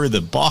unscrew the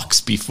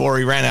box before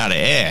he ran out of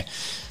air.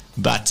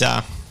 But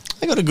I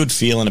got a good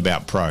feeling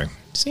about Pro.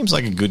 Seems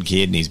like a good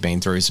kid and he's been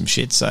through some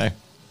shit, so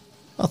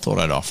I thought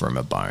I'd offer him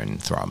a bone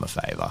and throw him a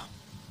favour.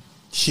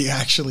 He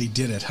actually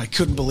did it. I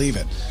couldn't believe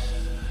it.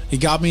 He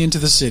got me into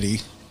the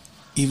city,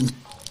 even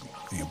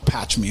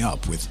patched me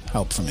up with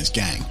help from his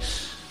gang.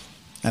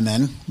 And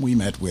then we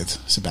met with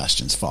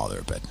Sebastian's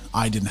father, but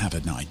I didn't have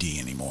an ID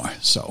anymore,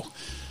 so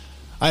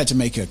I had to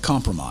make a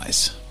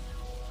compromise,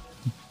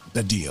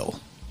 a deal,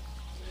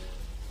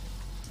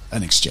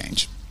 an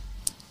exchange.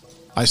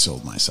 I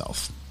sold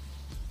myself.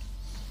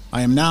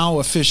 I am now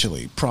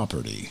officially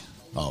property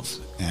of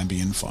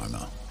Ambien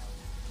Pharma.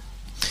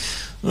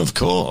 Of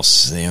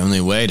course, the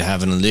only way to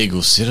have an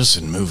illegal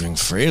citizen moving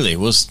freely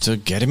was to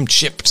get him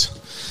chipped.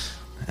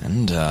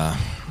 And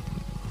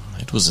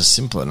it was a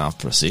simple enough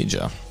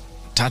procedure.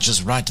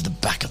 Touches right to the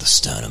back of the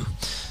sternum.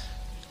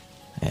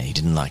 Yeah, he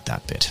didn't like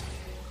that bit.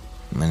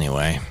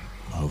 Anyway,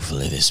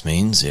 hopefully this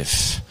means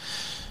if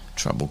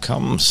trouble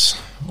comes,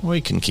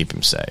 we can keep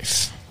him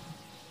safe.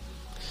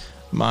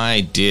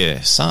 My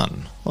dear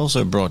son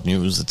also brought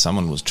news that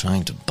someone was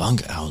trying to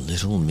bug our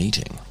little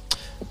meeting.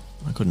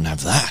 I couldn't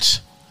have that.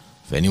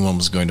 If anyone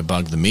was going to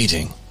bug the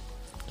meeting,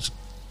 I was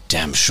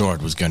damn sure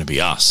it was going to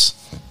be us.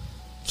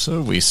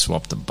 So we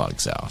swapped the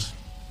bugs out,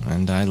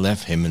 and I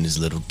let him and his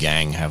little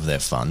gang have their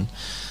fun,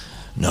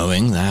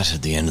 knowing that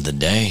at the end of the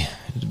day,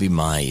 it'd be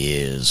my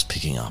ears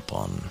picking up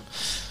on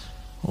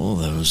all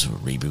those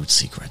reboot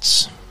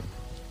secrets.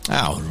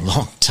 Our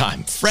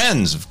long-time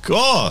friends, of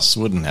course,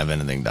 wouldn't have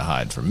anything to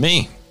hide from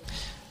me.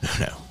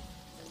 No,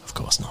 of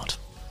course not.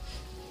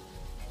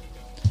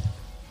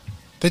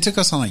 They took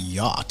us on a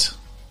yacht.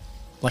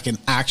 Like an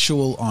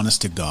actual,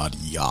 honest-to-God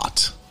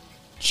yacht.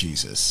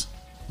 Jesus.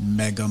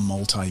 Mega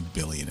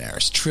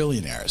multi-billionaires,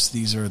 trillionaires.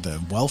 These are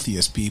the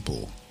wealthiest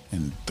people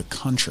in the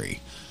country.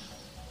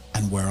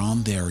 And we're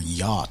on their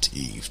yacht,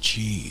 Eve.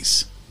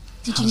 Jeez.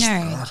 Did you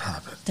know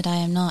that I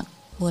am not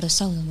water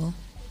soluble?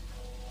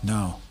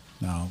 No,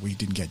 we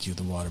didn't get you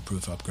the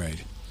waterproof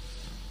upgrade.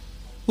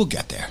 We'll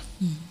get there.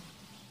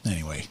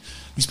 Anyway,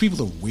 these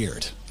people are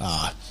weird.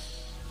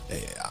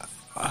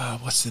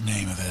 What's the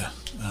name of it?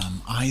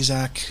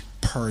 Isaac,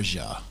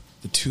 Persia,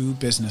 the two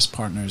business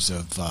partners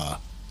of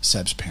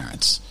Seb's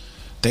parents.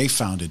 They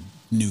founded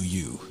New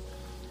You.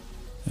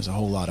 There's a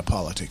whole lot of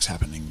politics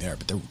happening there,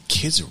 but the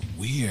kids are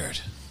weird.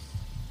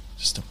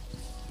 Just a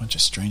bunch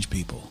of strange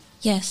people.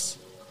 Yes,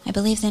 I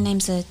believe their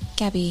names are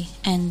Gabby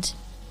and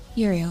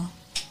Uriel.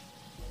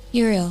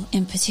 Uriel,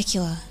 in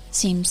particular,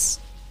 seems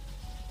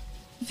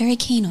very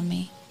keen on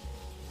me.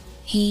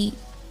 He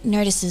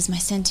notices my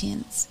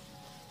sentience.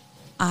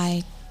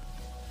 I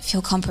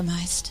feel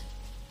compromised.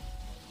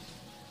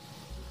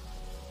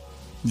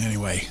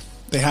 Anyway,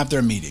 they have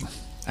their meeting,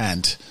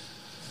 and,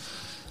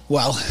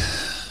 well,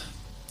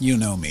 you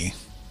know me.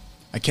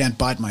 I can't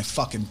bite my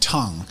fucking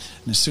tongue,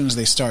 and as soon as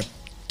they start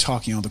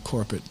talking all the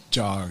corporate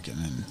jargon,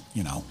 and,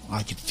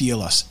 I could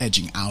feel us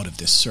edging out of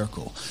this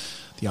circle.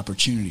 The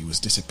opportunity was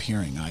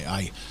disappearing.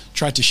 I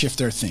tried to shift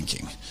their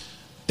thinking.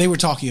 They were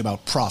talking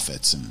about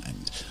profits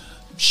and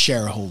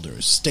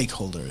shareholders,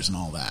 stakeholders, and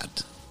all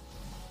that.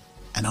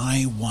 And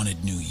I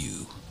wanted New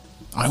You.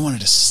 I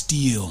wanted to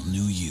steal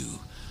New You,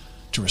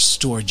 to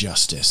restore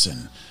justice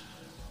and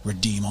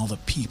redeem all the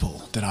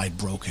people that I'd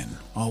broken,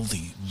 all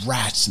the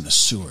rats in the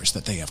sewers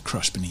that they have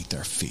crushed beneath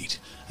their feet.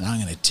 And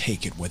I'm going to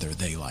take it whether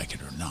they like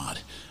it or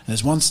not. And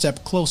as one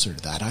step closer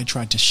to that, I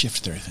tried to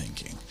shift their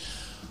thinking.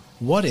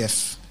 What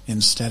if,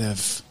 instead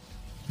of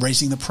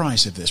raising the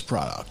price of this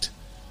product,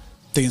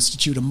 they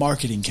institute a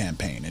marketing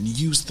campaign and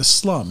use the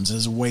slums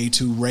as a way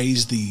to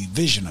raise the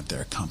vision of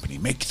their company,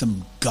 make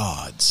them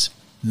gods,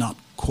 not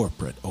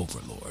corporate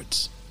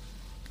overlords?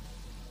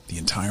 The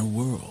entire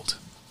world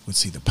would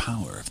see the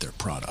power of their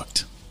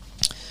product.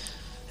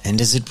 And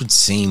as it would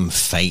seem,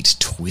 fate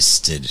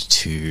twisted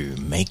to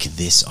make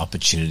this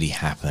opportunity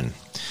happen.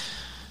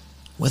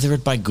 Whether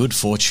it by good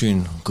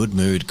fortune, good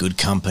mood, good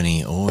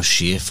company, or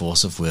sheer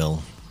force of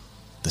will,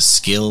 the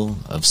skill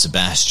of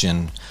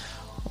Sebastian,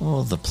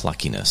 or the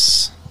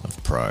pluckiness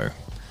of Pro,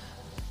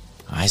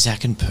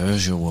 Isaac and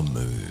Persia were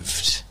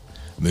moved.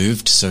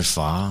 Moved so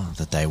far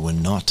that they were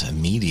not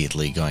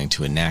immediately going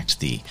to enact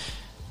the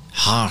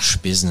harsh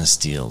business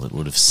deal that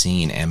would have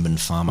seen Ambon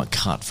Pharma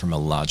cut from a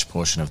large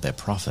portion of their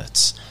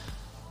profits,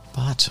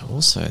 but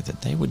also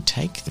that they would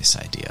take this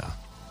idea,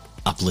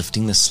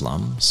 uplifting the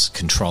slums,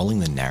 controlling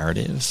the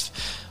narrative,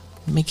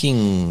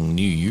 making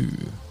New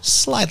You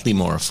slightly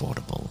more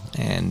affordable,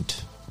 and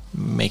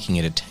making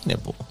it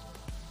attainable.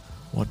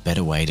 What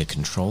better way to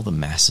control the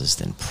masses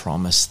than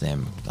promise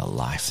them the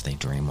life they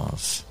dream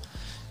of?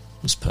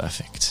 It was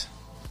perfect.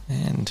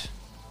 And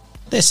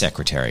their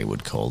secretary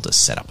would call to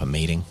set up a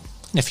meeting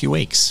in a few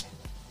weeks.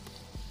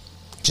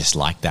 Just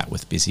like that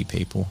with busy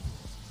people.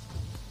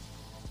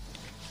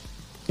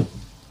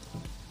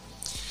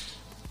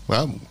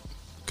 Well,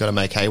 got to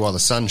make hay while the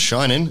sun's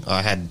shining.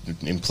 I had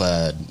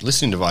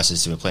listening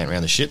devices to a plant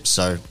around the ship,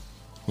 so,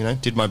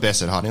 did my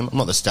best at hiding them. I'm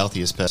not the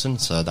stealthiest person,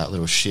 so that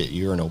little shit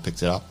urinal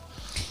picked it up.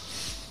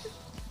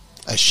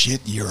 A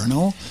shit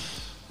urinal?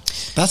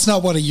 That's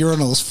not what a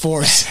urinal's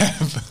for,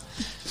 Seb.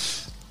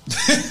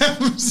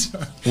 I'm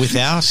sorry.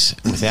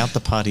 Without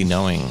the party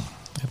knowing,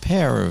 a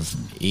pair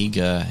of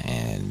eager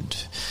and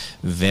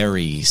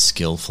very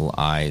skillful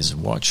eyes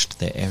watched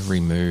their every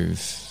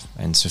move,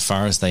 and so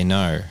far as they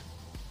know,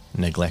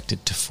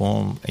 neglected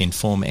to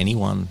inform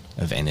anyone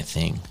of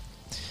anything.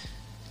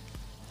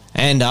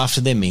 And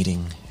after their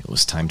meeting, it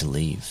was time to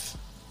leave.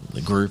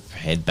 The group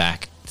head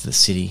back to the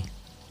city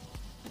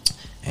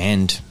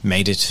and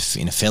made it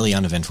in a fairly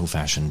uneventful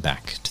fashion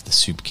back to the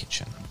soup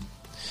kitchen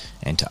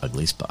and to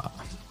Ugly's bar.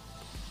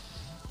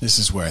 This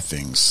is where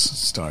things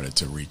started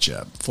to reach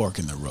a fork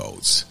in the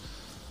roads.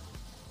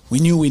 We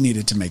knew we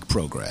needed to make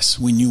progress.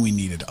 We knew we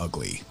needed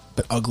Ugly,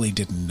 but Ugly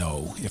didn't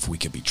know if we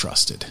could be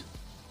trusted.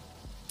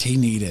 He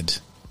needed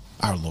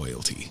our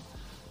loyalty.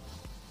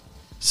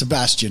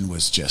 Sebastian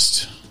was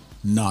just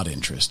not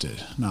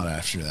interested, not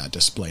after that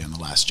display on the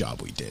last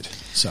job we did.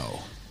 So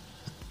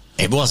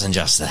it wasn't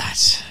just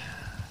that.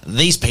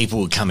 These people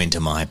would come into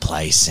my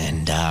place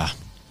and,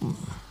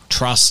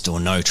 trust or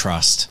no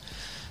trust,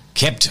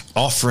 kept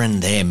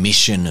offering their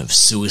mission of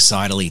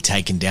suicidally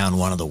taking down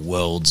one of the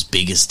world's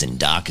biggest and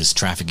darkest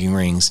trafficking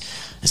rings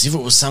as if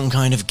it was some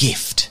kind of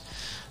gift.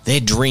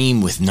 Their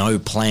dream with no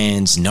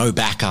plans, no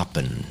backup,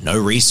 and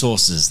no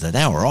resources that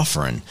they were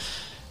offering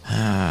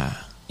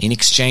in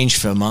exchange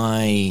for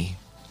my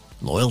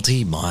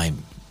loyalty, my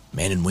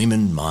men and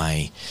women,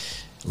 my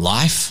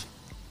life.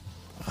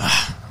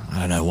 I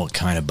don't know what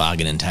kind of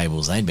bargaining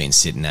tables they'd been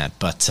sitting at,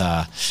 but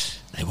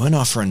they weren't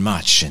offering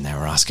much and they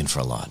were asking for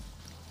a lot.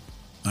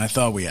 I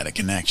thought we had a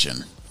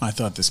connection. I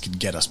thought this could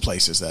get us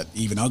places that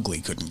even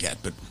Ugly couldn't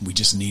get, but we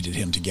just needed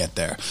him to get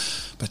there.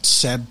 But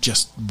Seb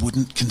just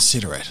wouldn't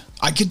consider it.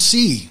 I could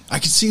see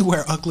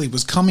where Ugly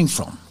was coming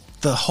from.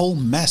 The whole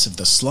mess of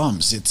the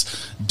slums,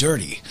 it's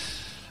dirty.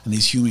 And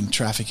these human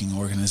trafficking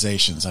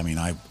organizations,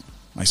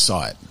 I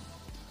saw it.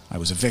 I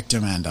was a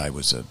victim and I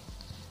was a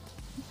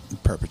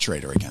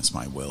perpetrator against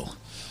my will.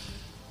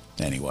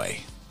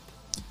 Anyway,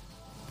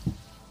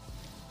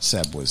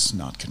 Seb was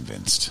not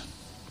convinced.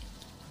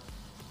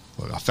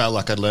 Look, I felt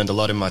like I'd learned a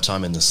lot in my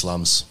time in the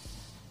slums.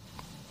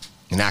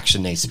 And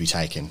action needs to be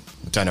taken.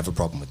 I don't have a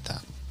problem with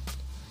that.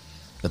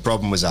 The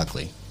problem was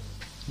Ugly.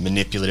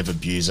 Manipulative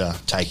abuser,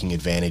 taking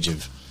advantage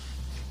of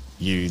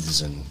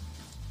youths and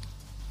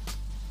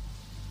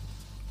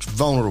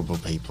vulnerable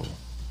people.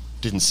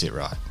 Didn't sit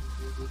right.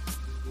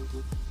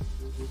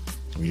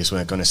 We just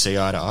weren't going to see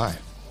eye to eye.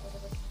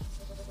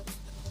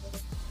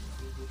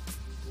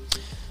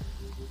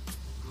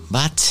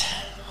 But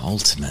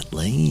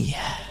ultimately,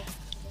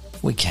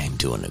 we came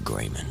to an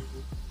agreement.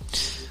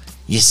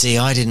 You see,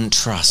 I didn't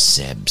trust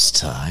Seb's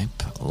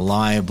type,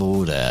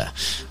 liable to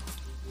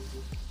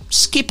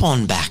skip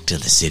on back to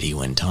the city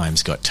when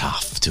times got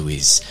tough, to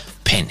his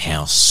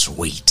penthouse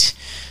suite,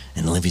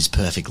 and live his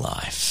perfect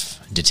life,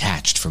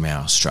 detached from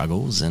our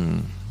struggles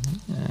and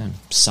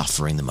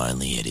suffering them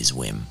only at his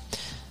whim.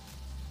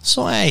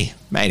 So I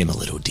made him a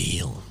little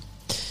deal.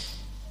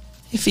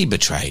 If he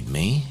betrayed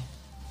me,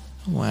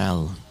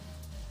 well,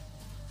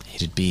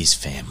 it'd be his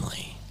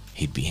family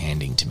he'd be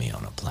handing to me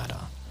on a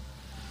platter.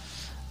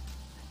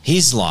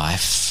 His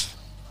life,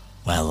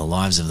 well, the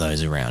lives of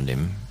those around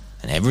him,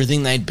 and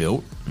everything they'd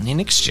built in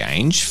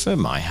exchange for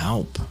my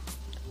help.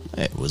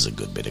 It was a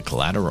good bit of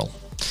collateral,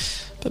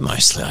 but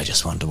mostly I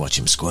just wanted to watch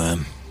him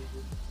squirm.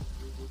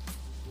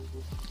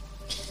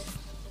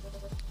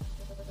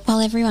 While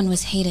everyone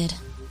was heated,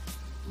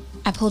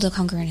 I pulled a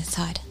Congruent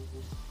aside.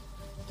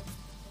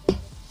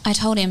 I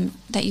told him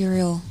that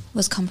Uriel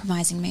was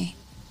compromising me.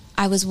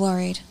 I was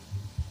worried.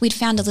 We'd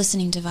found a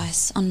listening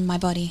device on my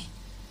body.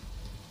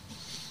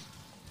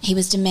 He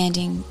was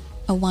demanding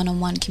a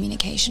one-on-one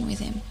communication with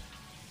him.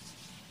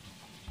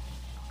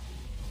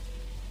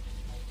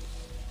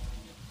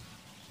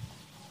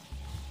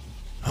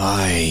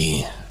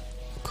 I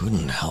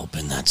couldn't help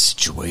in that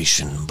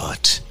situation,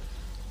 but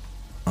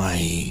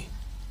I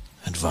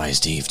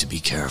advised Eve to be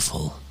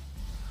careful.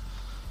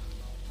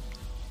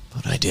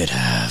 But I did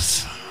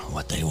have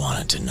what they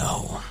wanted to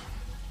know.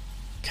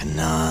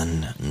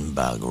 Kanan and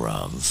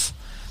Bagrov,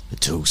 the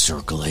two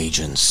Circle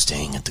agents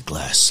staying at the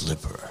Glass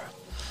Slipper.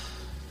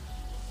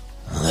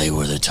 They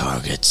were the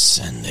targets,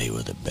 and they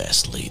were the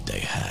best lead they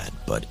had,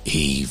 but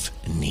Eve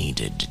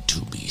needed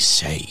to be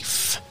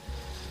safe.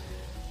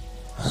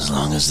 As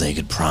long as they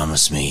could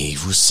promise me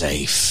Eve was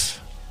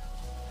safe,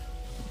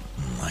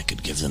 I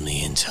could give them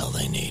the intel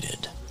they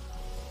needed.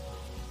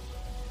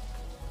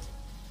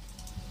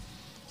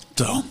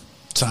 So,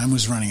 time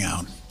was running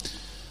out.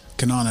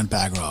 Kanan and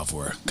Bagrov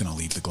were going to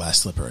leave the Glass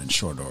Slipper in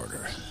short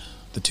order.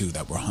 The two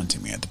that were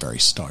hunting me at the very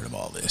start of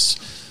all this.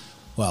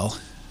 Well,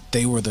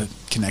 they were the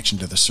connection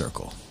to the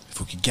Circle. If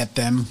we could get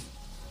them,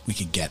 we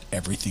could get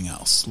everything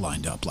else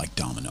lined up like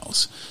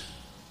dominoes.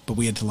 But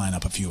we had to line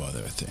up a few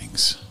other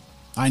things.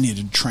 I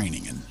needed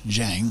training, and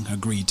Zhang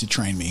agreed to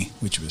train me,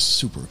 which was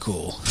super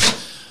cool.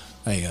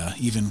 I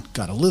even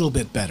got a little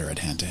bit better at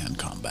hand-to-hand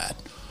combat.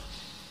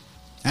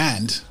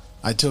 And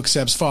I took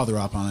Seb's father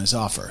up on his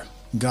offer.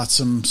 Got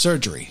some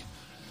surgery.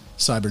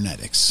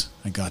 Cybernetics.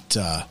 I got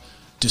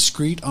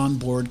discrete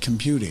onboard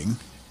computing,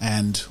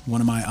 and one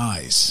of my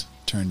eyes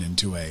turned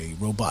into a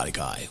robotic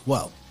eye.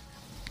 Well,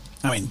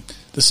 I mean,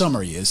 the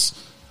summary is,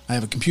 I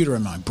have a computer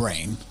in my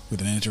brain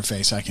with an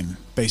interface. I can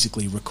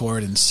basically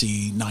record and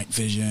see night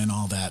vision,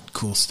 all that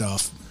cool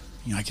stuff.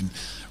 You know, I can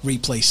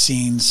replay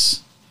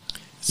scenes.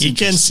 You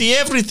can see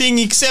everything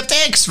except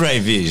X-ray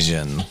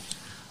vision.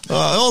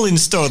 All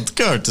installed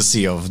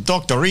courtesy of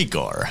Dr.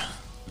 Rigor.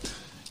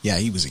 Yeah,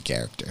 he was a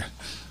character.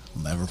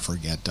 I'll never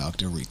forget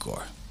Dr.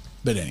 Rigor.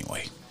 But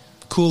anyway,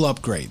 cool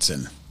upgrades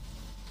and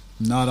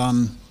not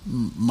on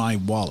my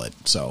wallet,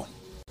 so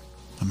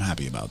I'm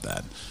happy about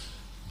that.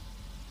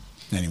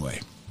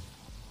 Anyway.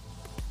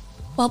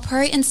 While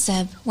Pro and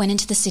Seb went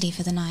into the city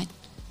for the night,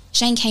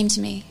 Jane came to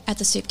me at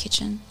the soup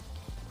kitchen.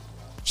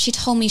 She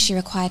told me she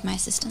required my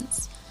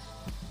assistance.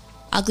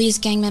 Ugly's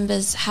gang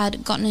members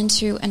had gotten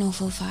into an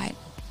awful fight,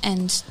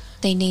 and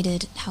they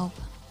needed help.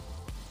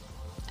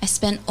 I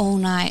spent all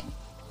night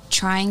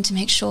trying to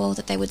make sure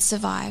that they would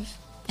survive,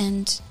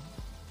 and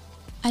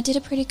I did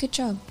a pretty good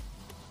job.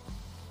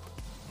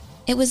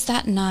 It was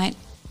that night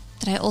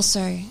that I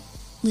also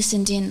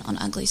listened in on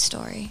Ugly's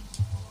story.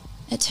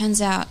 It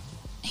turns out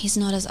he's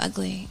not as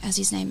ugly as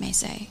his name may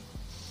say.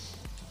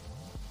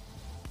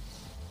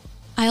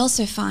 I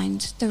also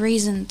find the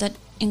reason that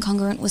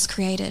Incongruent was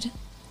created,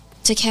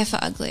 to care for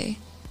Ugly,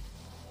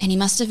 and he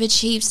must have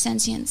achieved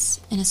sentience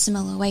in a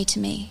similar way to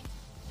me.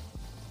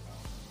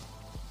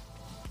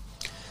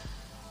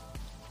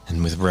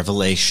 And with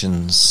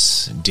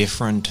revelations,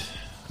 different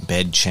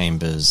bed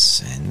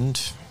chambers, and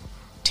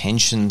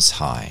tensions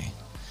high,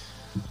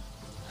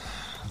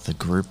 the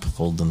group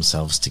pulled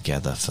themselves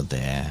together for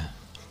their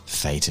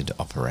fated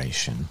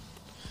operation.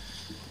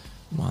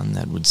 One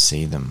that would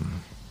see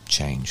them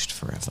changed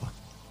forever.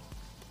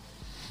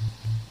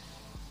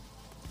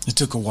 It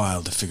took a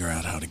while to figure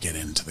out how to get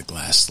into the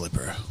Glass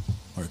Slipper,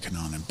 where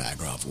Kanan and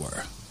Bagrov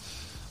were.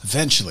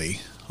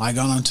 Eventually, I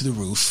got onto the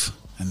roof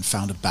and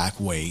found a back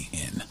way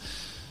in,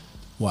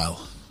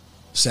 while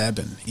Seb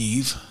and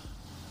Eve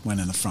went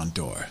in the front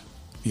door.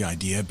 The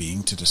idea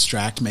being to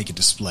distract, make a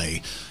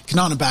display.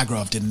 Kanan and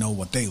Bagrov didn't know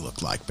what they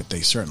looked like, but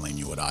they certainly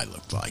knew what I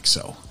looked like,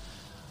 so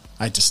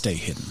I had to stay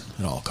hidden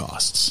at all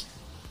costs.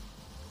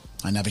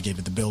 I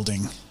navigated the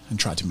building and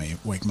tried to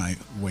make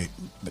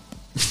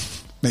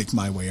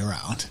my way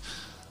around,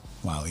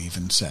 while Eve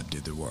and Seb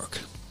did the work.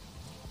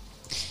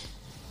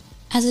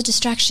 As a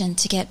distraction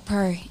to get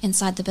Pro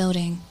inside the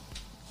building,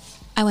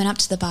 I went up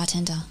to the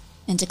bartender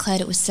and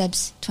declared it was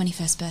Seb's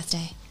 21st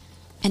birthday,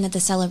 and that the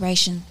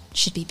celebration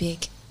should be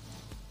big.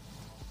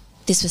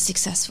 This was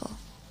successful,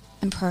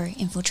 and Pro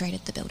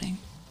infiltrated the building.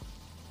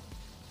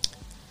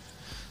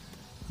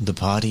 The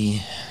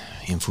party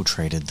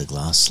infiltrated the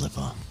Glass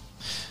Slipper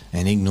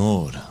and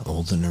ignored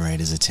all the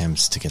narrator's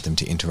attempts to get them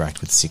to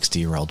interact with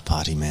 60-year-old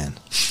party man.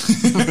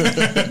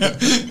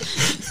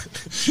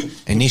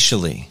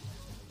 Initially,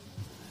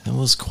 there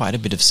was quite a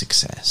bit of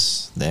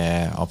success.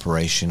 Their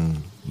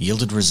operation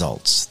yielded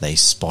results. They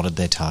spotted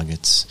their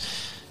targets,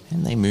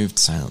 and they moved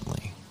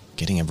silently,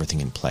 getting everything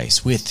in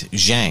place, with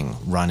Zhang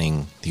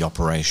running the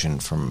operation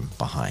from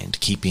behind,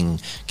 keeping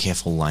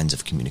careful lines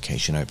of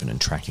communication open and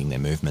tracking their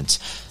movements.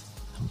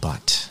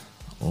 But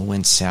all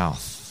went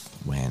south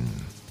when...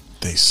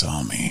 They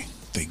saw me.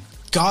 They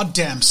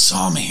goddamn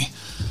saw me.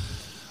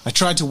 I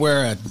tried to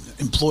wear an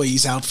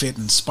employee's outfit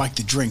and spike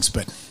the drinks,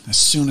 but as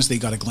soon as they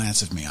got a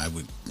glance at me, I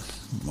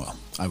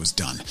was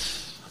done.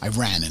 I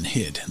ran and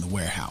hid in the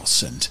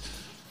warehouse, and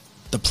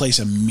the place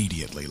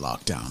immediately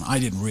locked down. I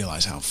didn't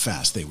realize how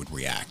fast they would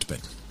react,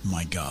 but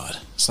my God,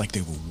 it's like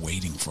they were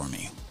waiting for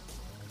me.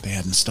 They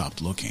hadn't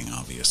stopped looking,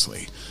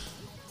 obviously,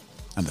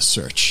 and the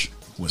search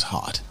was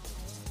hot.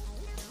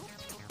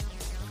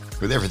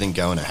 With everything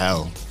going to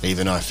hell, Eve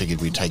and I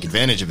figured we'd take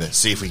advantage of it,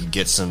 see if we could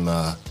get some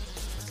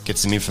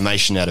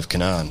information out of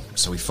Kanan.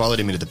 So we followed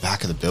him into the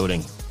back of the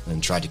building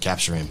and tried to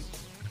capture him.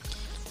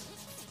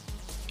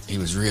 He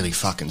was really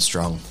fucking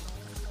strong,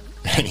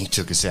 and he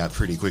took us out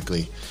pretty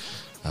quickly.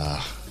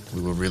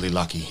 We were really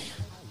lucky.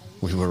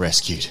 We were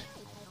rescued.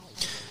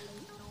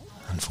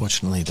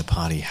 Unfortunately, the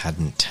party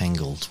hadn't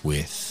tangled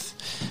with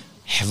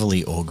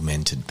heavily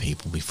augmented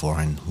people before,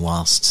 and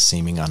whilst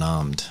seeming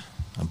unarmed,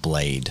 a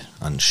blade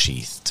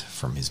unsheathed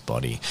from his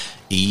body,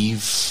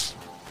 Eve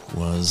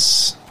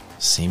was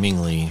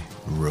seemingly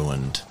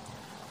ruined,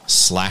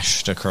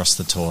 slashed across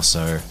the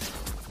torso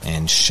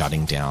and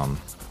shutting down.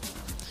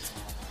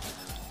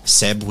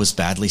 Seb was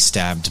badly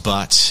stabbed,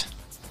 but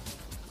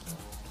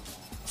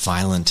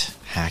violent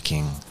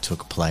hacking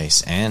took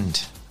place,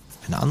 and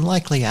an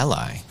unlikely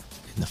ally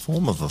in the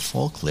form of a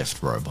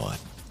forklift robot.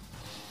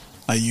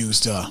 I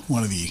used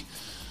one of the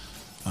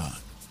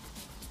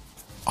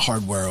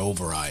hardware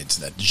overrides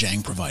that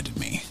Zhang provided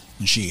me,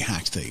 and she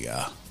hacked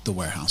the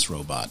warehouse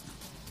robot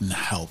and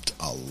helped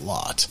a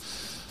lot.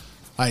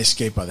 I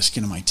escaped by the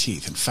skin of my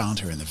teeth and found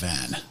her in the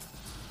van.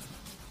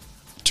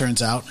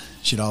 Turns out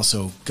she'd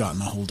also gotten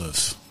a hold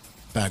of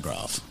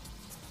Bagrov.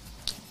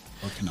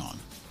 Or Kanan.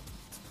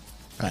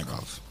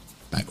 Bagrov.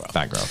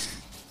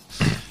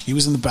 He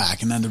was in the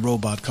back, and then the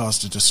robot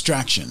caused a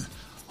distraction,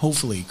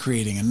 hopefully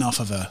creating enough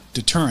of a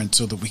deterrent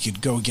so that we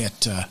could go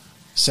get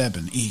Seb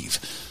and Eve.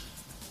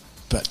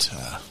 But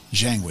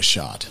Zhang was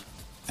shot,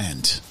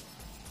 and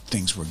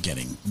things were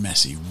getting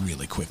messy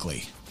really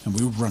quickly, and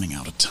we were running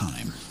out of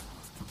time.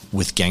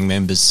 With gang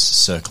members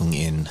circling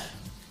in,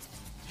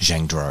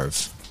 Zhang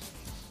drove.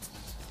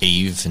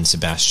 Eve and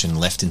Sebastian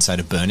left inside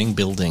a burning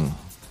building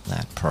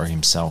that Pro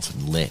himself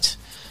had lit.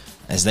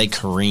 As they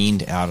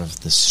careened out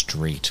of the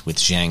street, with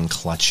Zhang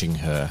clutching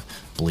her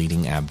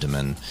bleeding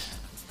abdomen,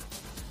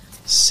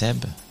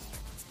 Seb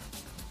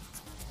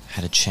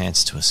had a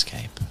chance to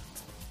escape.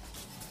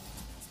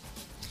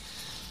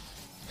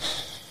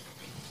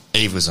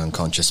 Eve was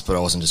unconscious, but I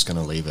wasn't just going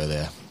to leave her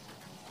there.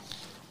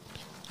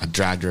 I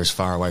dragged her as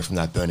far away from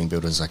that burning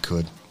building as I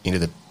could, into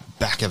the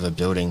back of a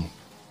building.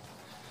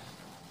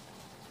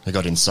 I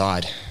got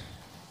inside.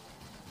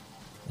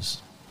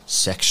 This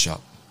sex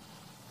shop.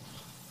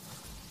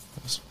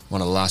 One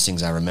of the last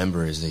things I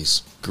remember is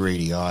these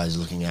greedy eyes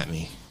looking at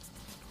me.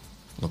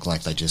 Looked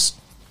like they just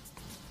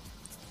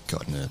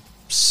gotten a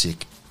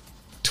sick,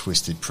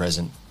 twisted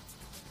present.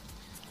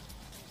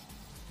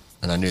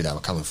 And I knew they were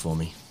coming for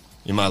me.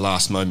 In my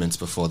last moments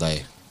before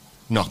they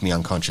knocked me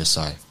unconscious,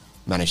 I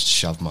managed to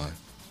shove my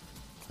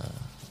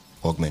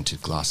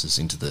augmented glasses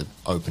into the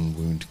open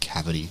wound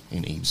cavity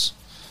in Eve's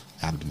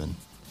abdomen.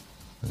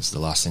 That's the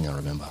last thing I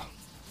remember.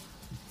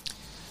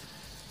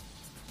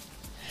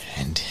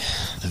 And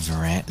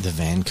the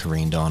van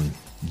careened on.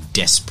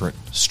 Desperate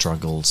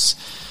struggles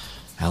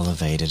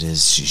elevated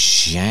as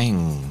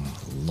Zhang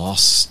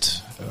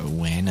lost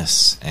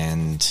awareness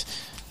and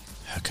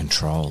her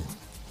control.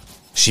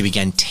 She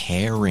began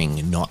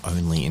tearing not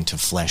only into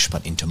flesh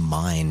but into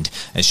mind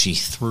as she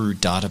threw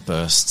data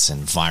bursts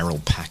and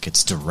viral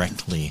packets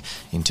directly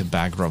into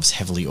Bagrov's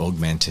heavily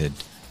augmented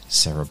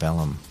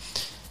cerebellum.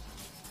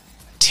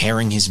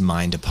 Tearing his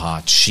mind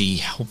apart, she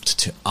helped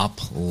to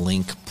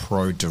uplink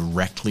Pro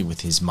directly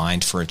with his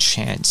mind for a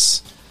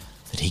chance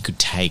that he could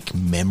take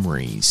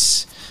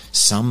memories,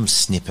 some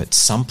snippet,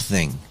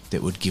 something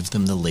that would give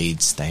them the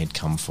leads they had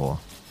come for.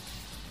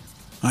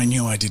 I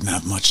knew I didn't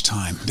have much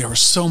time. There was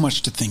so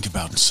much to think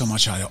about and so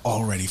much I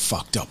already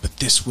fucked up, but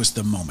this was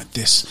the moment,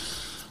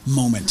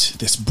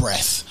 this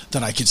breath,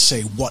 that I could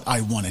say what I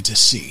wanted to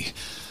see.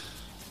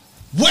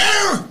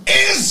 Where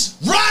is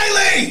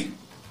Riley?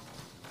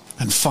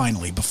 And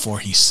finally, before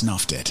he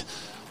snuffed it,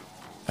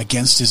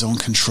 against his own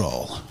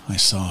control, I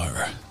saw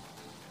her.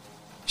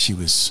 She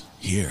was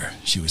here.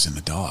 She was in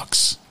the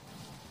docks.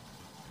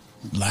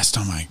 Last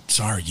time I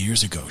saw her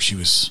years ago, she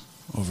was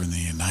over in the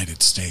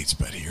United States,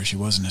 but here she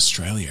was in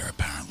Australia,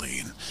 apparently,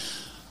 and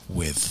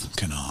with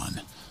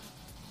Kanan.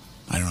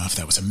 I don't know if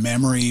that was a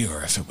memory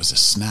or if it was a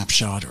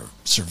snapshot or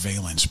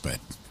surveillance, but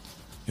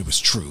it was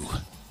true.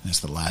 And it's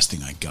the last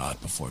thing I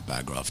got before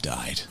Bagrov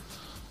died.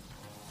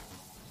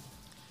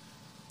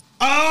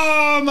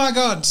 Oh my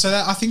god!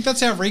 So I think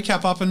that's our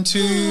recap up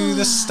into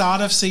the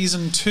start of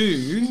season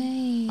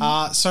 2.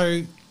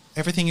 So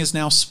everything is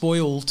now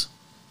spoiled,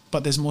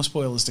 but there's more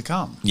spoilers to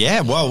come.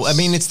 Yeah, well, I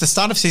mean, it's the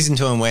start of season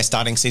 2, and we're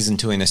starting season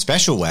 2 in a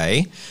special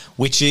way,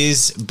 which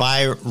is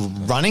by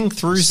running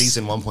through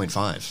Season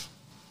 1.5.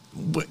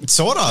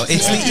 Sort of.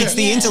 It's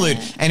the interlude,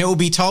 and it will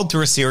be told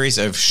through a series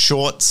of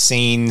short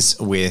scenes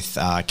with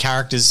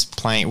characters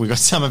playing. We've got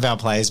some of our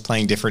players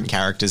playing different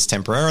characters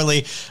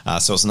temporarily,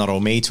 so it's not all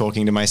me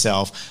talking to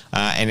myself.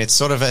 And it's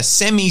sort of a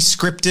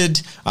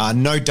semi-scripted,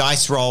 no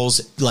dice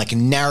rolls, like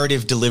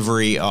narrative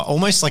delivery,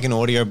 almost like an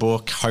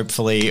audiobook,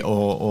 hopefully,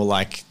 or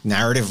like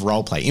narrative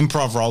role play,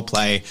 improv role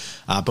play,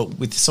 but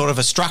with sort of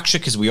a structure,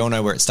 because we all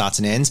know where it starts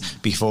and ends,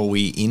 before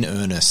we in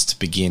earnest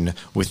begin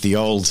with the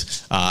old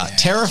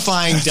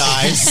terrifying dice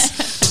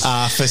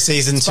for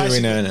season 2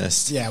 in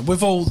earnest. Yeah, we're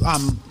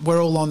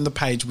all on the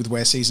page with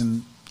where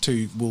season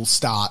 2 will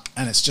start,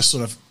 and it's just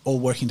sort of all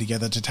working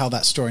together to tell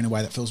that story in a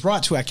way that feels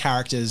right to our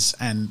characters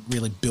and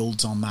really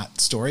builds on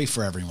that story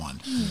for everyone.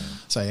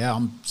 So yeah,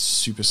 I'm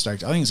super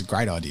stoked. I think it's a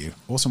great idea.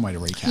 Awesome way to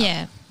recap.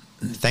 Yeah.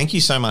 Thank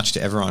you so much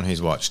to everyone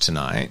who's watched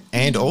tonight,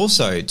 and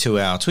also to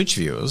our Twitch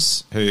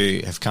viewers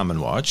who have come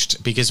and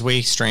watched, because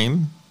we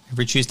stream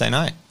every Tuesday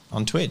night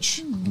on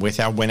Twitch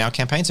when our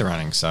campaigns are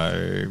running.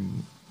 So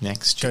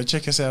Go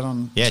check us out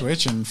on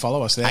Twitch and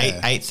follow us there.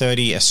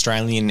 8:30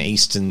 Australian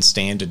Eastern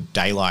Standard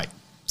Daylight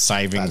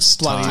Savings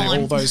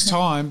Time. All those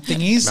time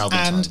thingies.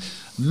 And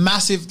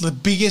massive, the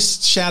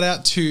biggest shout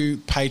out to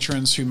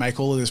patrons who make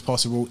all of this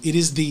possible. It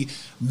is the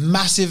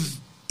massive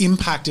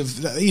impact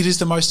it is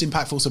the most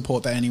impactful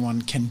support that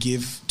anyone can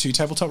give to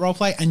Tabletop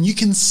Roleplay, and you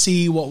can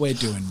see what we're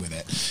doing with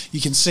it.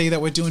 You can see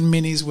that we're doing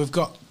minis, we've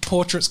got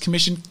portraits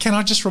commissioned. Can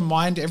I just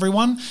remind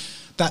everyone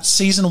that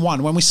season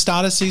 1, when we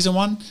started season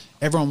 1,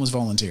 everyone was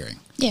volunteering.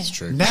 Yeah. It's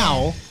true.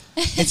 Now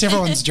it's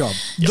everyone's job.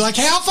 Like,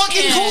 how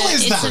fucking cool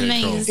is that? It's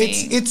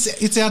amazing.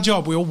 It's our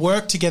job. We all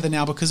work together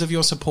now because of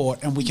your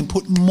support, and we can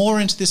put more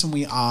into this than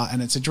we are,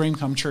 and it's a dream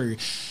come true.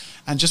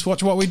 And just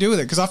watch what we do with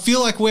it, because I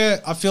feel like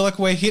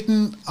we're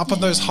hitting up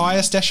on those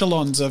highest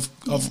echelons of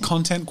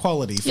content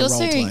quality for you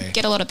also roleplay.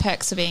 get a lot of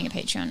perks for being a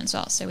Patreon as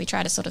well, so we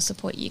try to sort of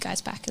support you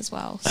guys back as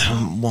well. So.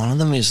 One of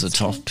them is the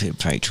top tier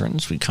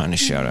patrons. We kind of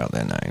shout out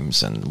their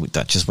names, and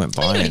that just went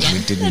by, and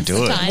we didn't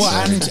do it.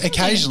 Well, and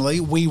occasionally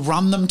we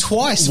run them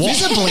twice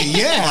visibly.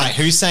 Yeah. Right,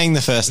 who's saying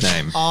the first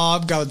name?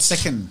 I'm going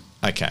second.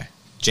 Okay.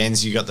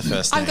 Jens, you got the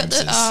first I've names.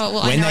 got the. Oh,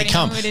 well, when I they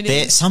come, know what it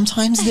is.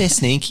 sometimes they're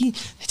sneaky.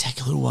 They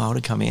take a little while to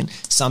come in.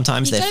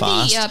 Sometimes they're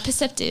fast. You got to be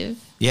perceptive.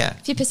 Yeah.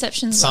 If your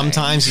perception's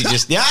Sometimes you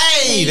just...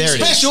 Yay! There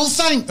it is. Special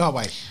thank... Oh,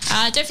 wait.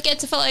 Don't forget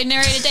to follow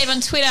Narrator Dave on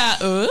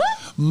Twitter.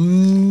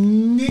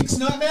 Nick's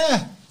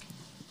Nightmare.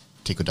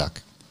 Tickle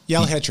Duck.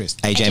 Yell Hetrist.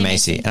 AJ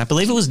Macy. And I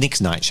believe it was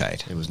Nick's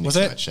Nightshade. It was Was Nick's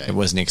it? Nightshade. It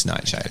was Nick's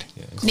Nightshade.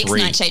 Yeah. Nick's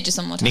Nightshade, just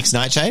one more time. Nick's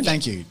Nightshade?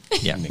 Thank you.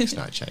 Yeah. Nick's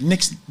Nightshade.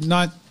 Nick's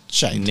Nightshade.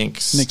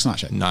 Nick's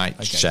Nightshade.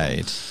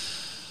 Nightshade.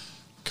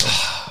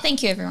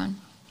 Thank you, everyone.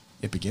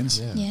 It begins.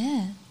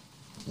 Yeah.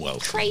 Well,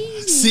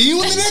 Crazy. See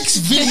you in the next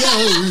video.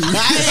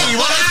 hey,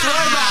 what a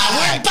throwback!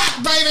 We're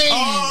back, baby.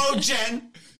 Oh, Jen.